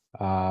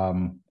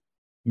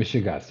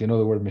 Michigas, you know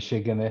the word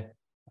Michigan?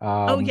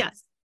 Oh,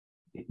 yes.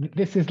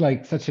 This is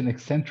like such an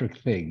eccentric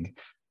thing.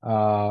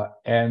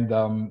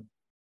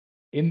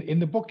 In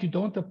the book, you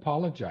don't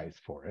apologize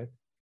for it.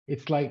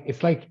 It's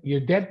like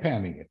you're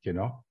deadpanning it, you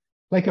know?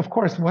 Like, of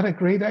course, what a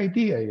great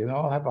idea, you know?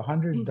 I'll have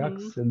 100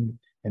 ducks and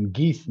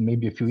geese and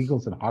maybe a few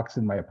eagles and hawks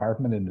in my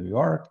apartment in New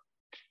York.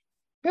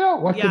 You know,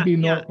 what could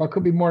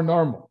be more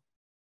normal?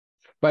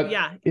 But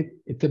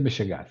it's a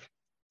Michigan.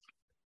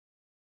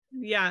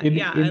 In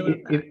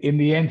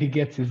the end, he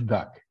gets his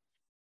duck.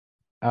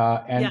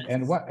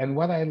 And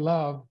what I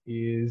love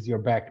is your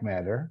back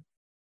matter.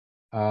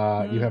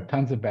 You have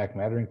tons of back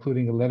matter,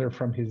 including a letter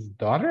from his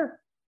daughter.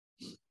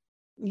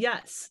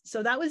 Yes,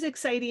 so that was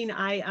exciting.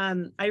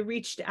 I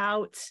reached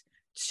out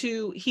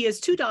to, he has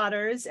two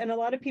daughters, and a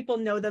lot of people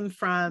know them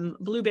from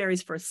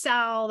Blueberries for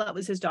Sal. That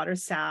was his daughter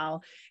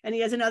Sal, and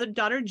he has another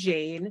daughter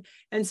Jane.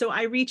 And so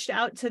I reached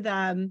out to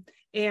them,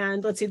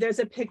 and let's see, there's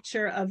a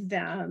picture of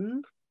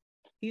them.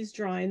 He's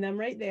drawing them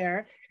right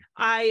there.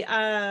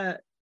 I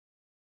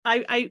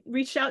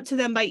reached out to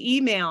them by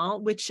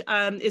email, which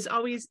is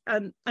always,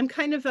 I'm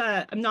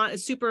not a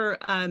super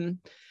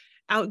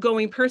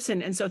outgoing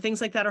person. And so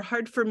things like that are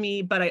hard for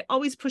me, but I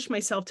always push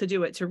myself to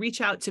do it, to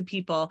reach out to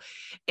people.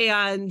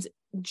 And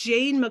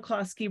Jane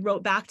McCloskey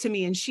wrote back to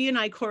me, and she and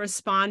I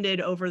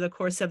corresponded over the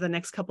course of the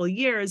next couple of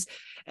years.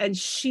 And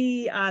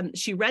she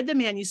read the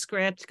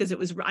manuscript because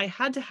I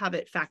had to have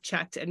it fact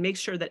checked and make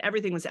sure that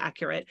everything was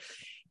accurate.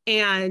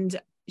 And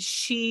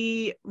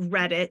she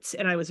read it,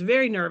 and I was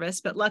very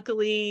nervous, but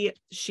luckily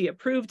she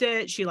approved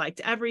it. She liked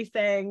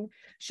everything.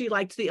 She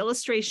liked the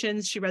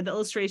illustrations. She read the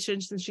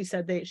illustrations, and she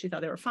said she thought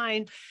they were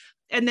fine.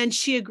 And then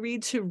she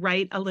agreed to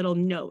write a little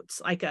note,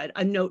 like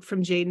a note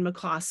from Jane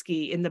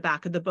McCloskey in the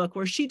back of the book,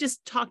 where she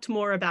just talked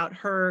more about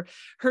her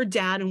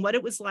dad and what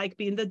it was like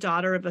being the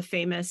daughter of a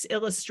famous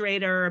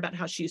illustrator, about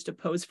how she used to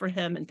pose for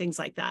him and things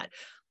like that.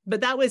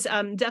 But that was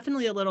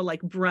definitely a little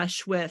like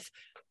brush with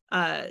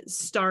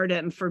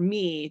stardom for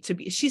me to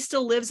be. She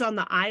still lives on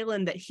the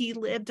island that he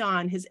lived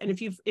on. And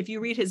if you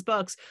read his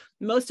books,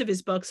 most of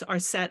his books are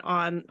set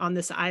on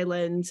this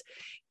island.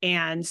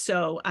 And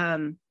so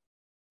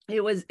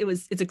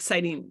it's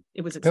exciting.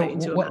 It was exciting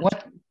to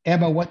imagine.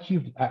 Emma,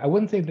 I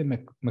wouldn't say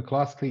that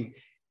McCloskey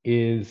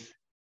is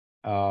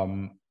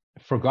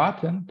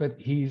forgotten, but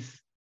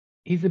he's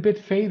a bit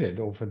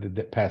faded over the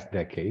past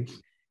decades.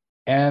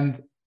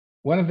 And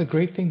one of the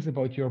great things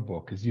about your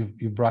book is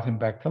you brought him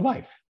back to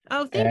life.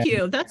 Oh, thank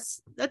you.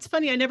 That's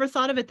funny. I never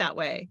thought of it that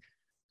way.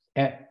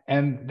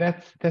 And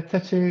that's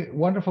such a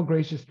wonderful,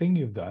 gracious thing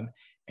you've done.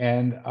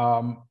 And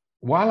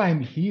while I'm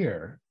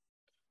here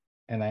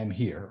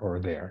or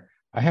there,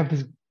 I have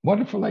this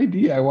wonderful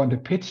idea I want to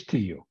pitch to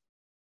you.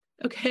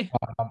 Okay.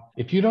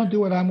 If you don't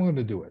do it, I'm going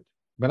to do it.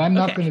 But I'm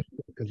not going to do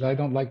it because I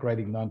don't like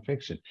writing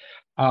nonfiction.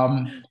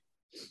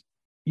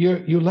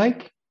 You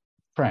like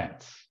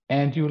France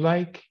and you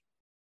like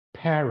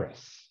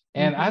Paris.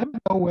 And I don't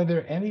know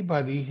whether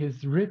anybody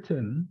has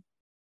written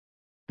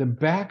the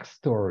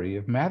backstory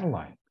of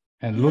Madeline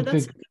and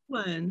Ludwig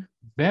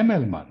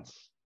Bemelmans.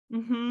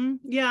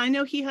 Yeah, I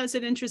know he has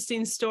an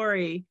interesting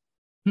story.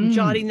 I'm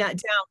jotting that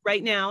down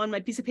right now on my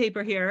piece of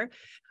paper here.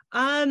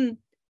 And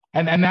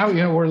now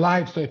we're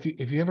live. So if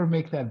you ever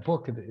make that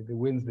book, it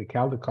wins the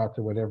Caldecott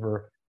or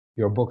whatever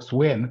your books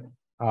win,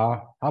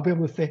 I'll be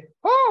able to say,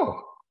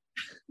 "Oh,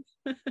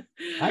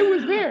 I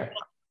was there."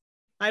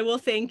 I will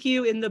thank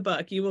you in the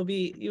book. You will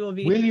be.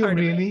 Will you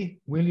really?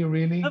 Will you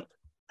really?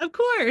 Of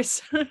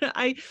course.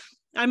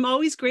 I'm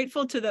always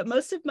grateful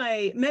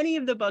to many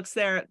of the books.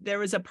 There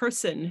was a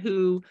person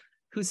who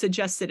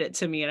suggested it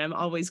to me, and I'm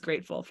always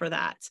grateful for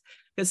that,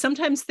 because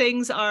sometimes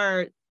things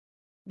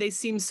they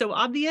seem so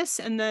obvious,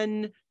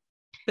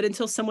 but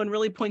until someone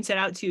really points it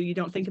out to you, you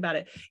don't think about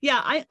it. Yeah,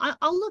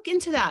 I'll look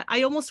into that.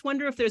 I almost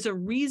wonder if there's a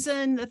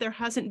reason that there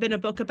hasn't been a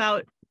book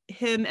about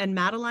him and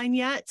Madeline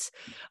yet.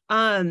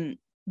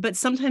 But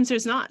sometimes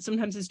there's not.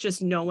 Sometimes it's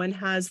just no one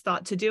has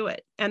thought to do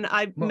it. And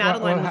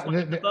Madeline was one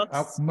of the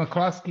books.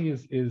 McCloskey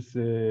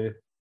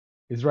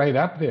is right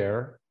up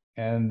there,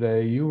 and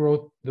you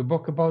wrote the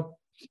book about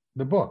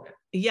the book.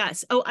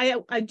 Yes. Oh,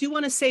 I do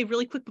want to say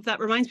really quick, that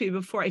reminds me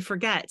before I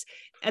forget.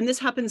 And this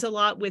happens a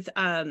lot with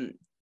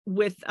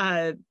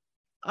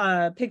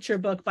picture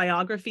book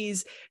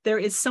biographies. There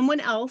is someone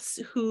else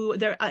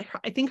I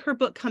think her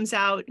book comes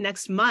out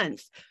next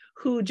month,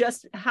 who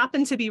just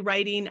happened to be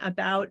writing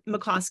about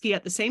McCloskey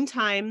at the same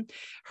time.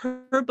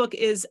 Her book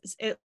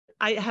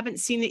I haven't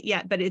seen it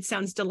yet, but it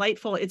sounds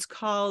delightful. It's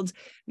called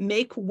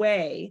Make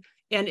Way,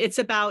 and it's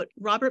about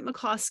Robert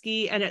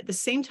McCloskey. And at the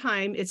same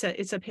time, it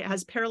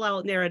has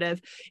parallel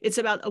narrative. It's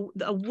about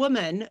a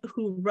woman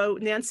who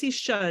wrote, Nancy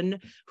Shun,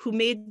 who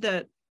made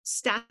the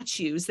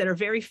statues that are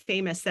very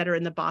famous that are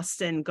in the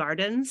Boston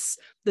Gardens,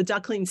 the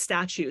Ducklings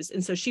statues.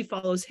 And so she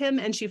follows him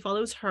and she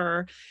follows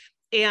her.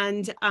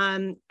 And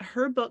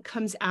her book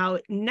comes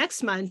out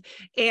next month,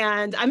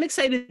 and I'm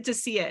excited to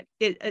see it.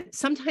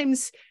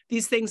 Sometimes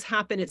these things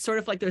happen. It's sort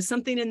of like there's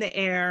something in the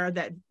air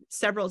that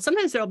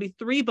sometimes there'll be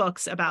 3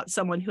 books about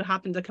someone who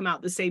happened to come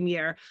out the same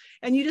year.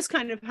 And you just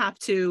kind of have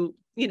to,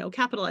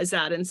 capitalize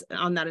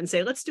on that and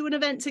say, let's do an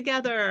event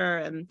together.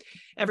 And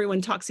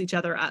everyone talks each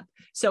other up.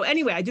 So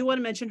anyway, I do want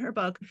to mention her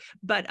book,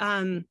 but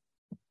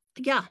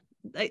yeah.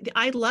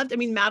 I loved.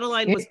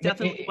 Madeline was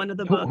definitely one of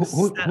the books.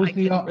 Who's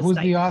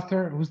the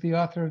author? Who's the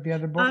author of the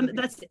other book?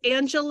 That's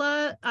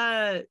Angela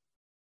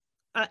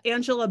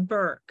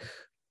Burke.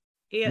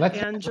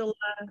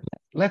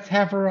 Let's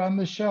have her on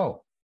the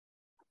show.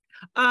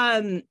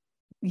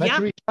 Let's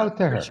reach out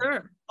to her.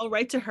 Sure, I'll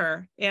write to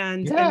her.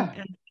 And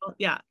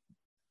yeah.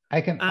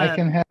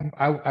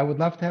 I would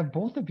love to have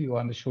both of you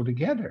on the show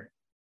together.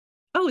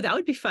 Oh, that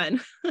would be fun.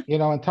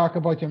 And talk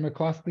about your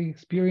McCloskey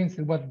experience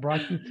and what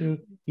brought you to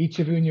each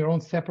of you in your own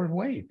separate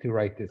way to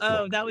write this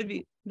book. That would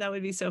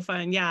be so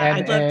fun. Yeah,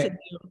 I'd love to do.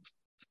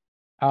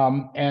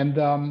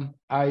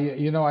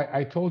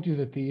 I told you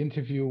that the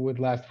interview would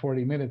last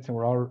 40 minutes, and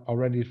we're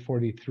already at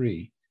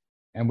 43.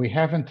 And we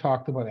haven't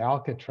talked about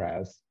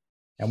Alcatraz,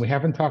 and we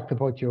haven't talked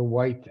about your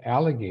white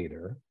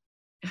alligator.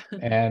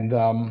 And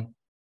I'm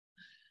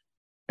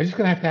just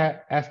going to have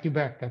to ask you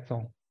back. That's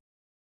all.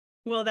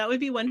 Well, that would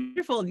be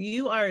wonderful.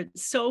 You are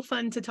so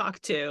fun to talk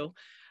to.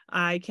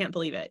 I can't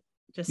believe it.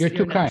 Just You're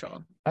too kind.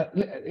 natural.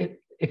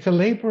 It's a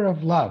labor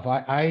of love.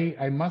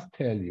 I must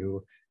tell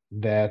you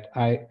that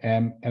I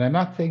am, and I'm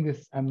not saying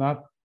this, I'm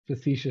not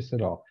facetious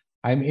at all.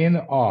 I'm in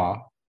awe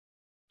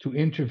to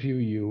interview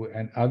you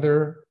and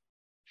other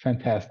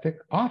fantastic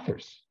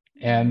authors.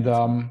 And,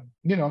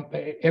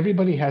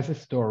 everybody has a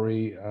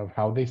story of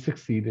how they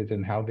succeeded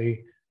and how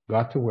they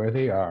got to where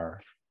they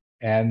are.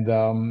 And,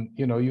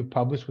 you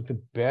publish with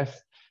the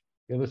best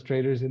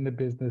illustrators in the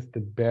business, the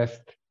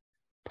best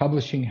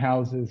publishing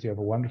houses. You have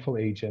a wonderful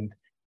agent.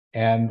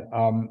 And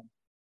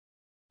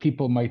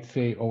people might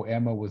say, oh,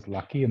 Emma was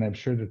lucky. And I'm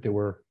sure that there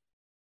were,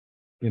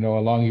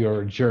 along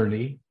your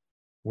journey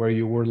where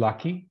you were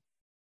lucky.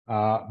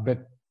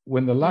 But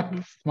when the luck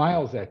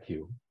smiles at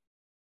you,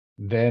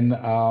 then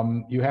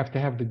you have to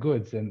have the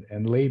goods.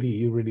 And lady,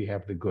 you really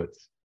have the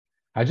goods.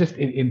 I just,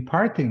 in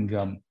parting,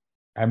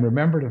 I'm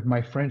remembered of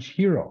my French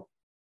hero,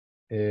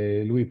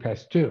 Louis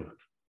Pasteur,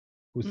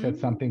 who said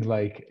something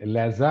like,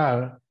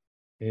 Lazare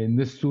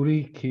ne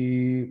sourit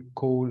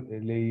qu'aux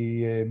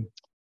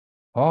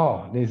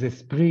les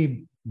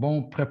esprits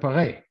bon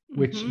préparés,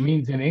 which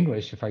means in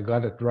English, if I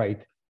got it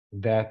right,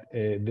 that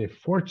the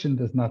fortune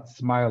does not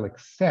smile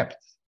except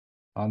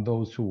on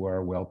those who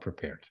are well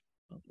prepared.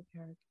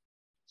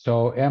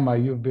 So Emma,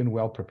 you've been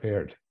well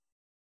prepared.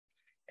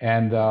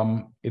 And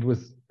it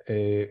was,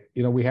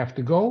 we have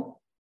to go,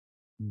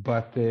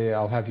 but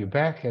I'll have you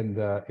back. And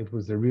it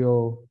was a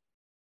real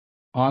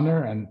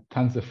honor and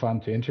tons of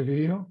fun to interview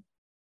you.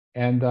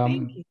 And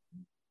Thank you.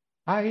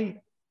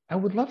 I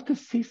would love to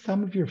see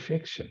some of your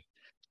fiction.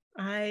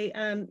 I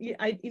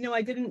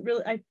didn't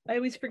really, I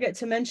always forget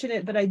to mention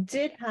it, but I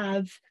did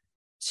have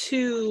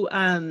 2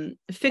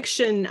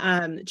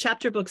 fiction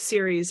chapter book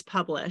series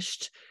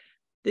published.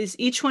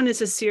 Each one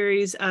is a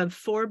series of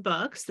 4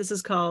 books. This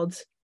is called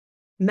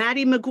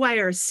Maddie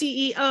McGuire,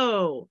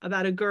 CEO,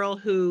 about a girl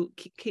who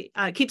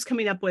keeps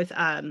coming up with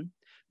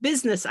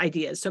business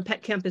ideas. So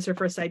Pet Camp is her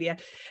first idea.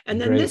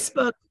 And then this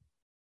book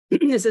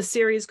is a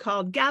series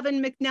called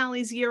Gavin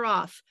McNally's Year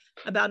Off,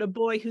 about a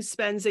boy who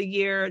spends a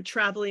year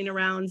traveling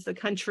around the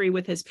country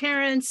with his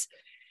parents.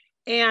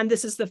 And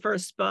this is the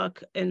first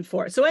book in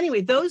 4. So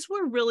anyway, those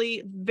were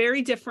really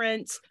very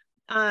different.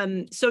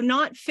 So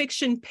not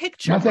fiction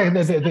picture.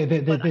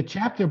 The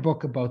chapter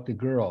book about the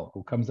girl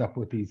who comes up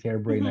with these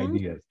harebrained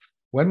ideas.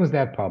 When was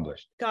that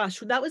published? Gosh,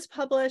 that was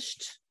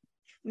published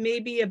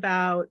maybe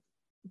about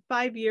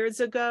 5 years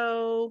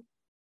ago,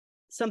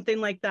 something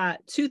like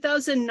that.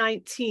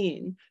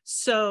 2019.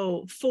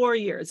 So 4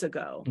 years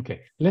ago.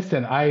 Okay.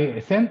 Listen,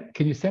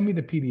 can you send me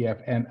the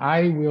PDF and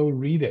I will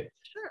read it?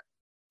 Sure.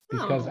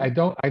 Because I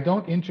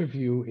don't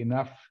interview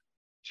enough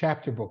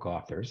chapter book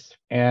authors,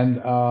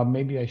 and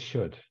maybe I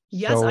should.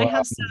 Yes, so, I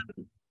have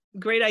some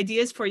great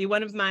ideas for you.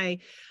 One of my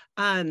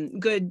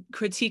good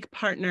critique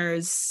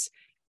partners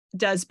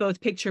does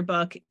both picture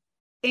book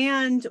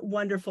and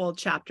wonderful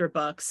chapter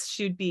books.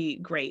 She'd be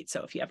great.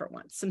 So if you ever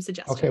want some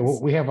suggestions. Okay,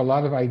 well, we have a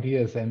lot of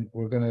ideas and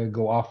we're going to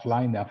go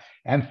offline now.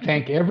 And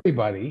thank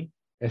everybody,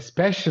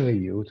 especially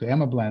you, to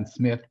Emma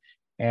Bland-Smith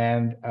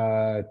and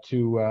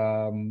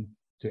to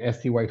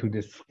S.T. White, who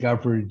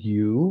discovered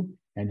you,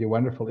 and your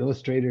wonderful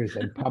illustrators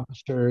and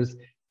publishers,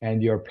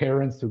 and your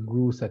parents who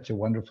grew such a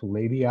wonderful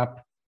lady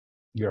up,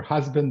 your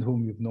husband,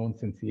 whom you've known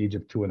since the age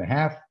of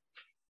 2.5,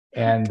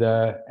 and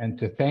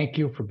to thank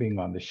you for being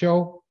on the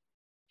show.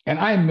 And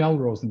I'm Mel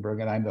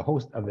Rosenberg, and I'm the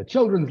host of the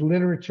Children's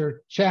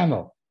Literature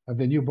channel of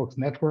the New Books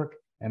Network,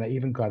 and I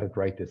even got it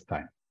right this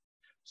time.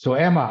 So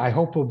Emma, I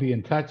hope we'll be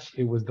in touch.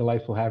 It was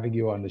delightful having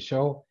you on the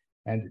show,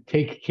 and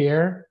take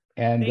care,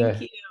 and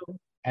thank you.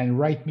 And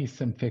write me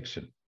some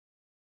fiction.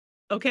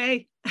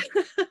 Okay.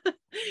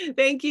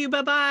 Thank you.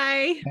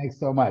 Bye-bye. Thanks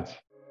so much.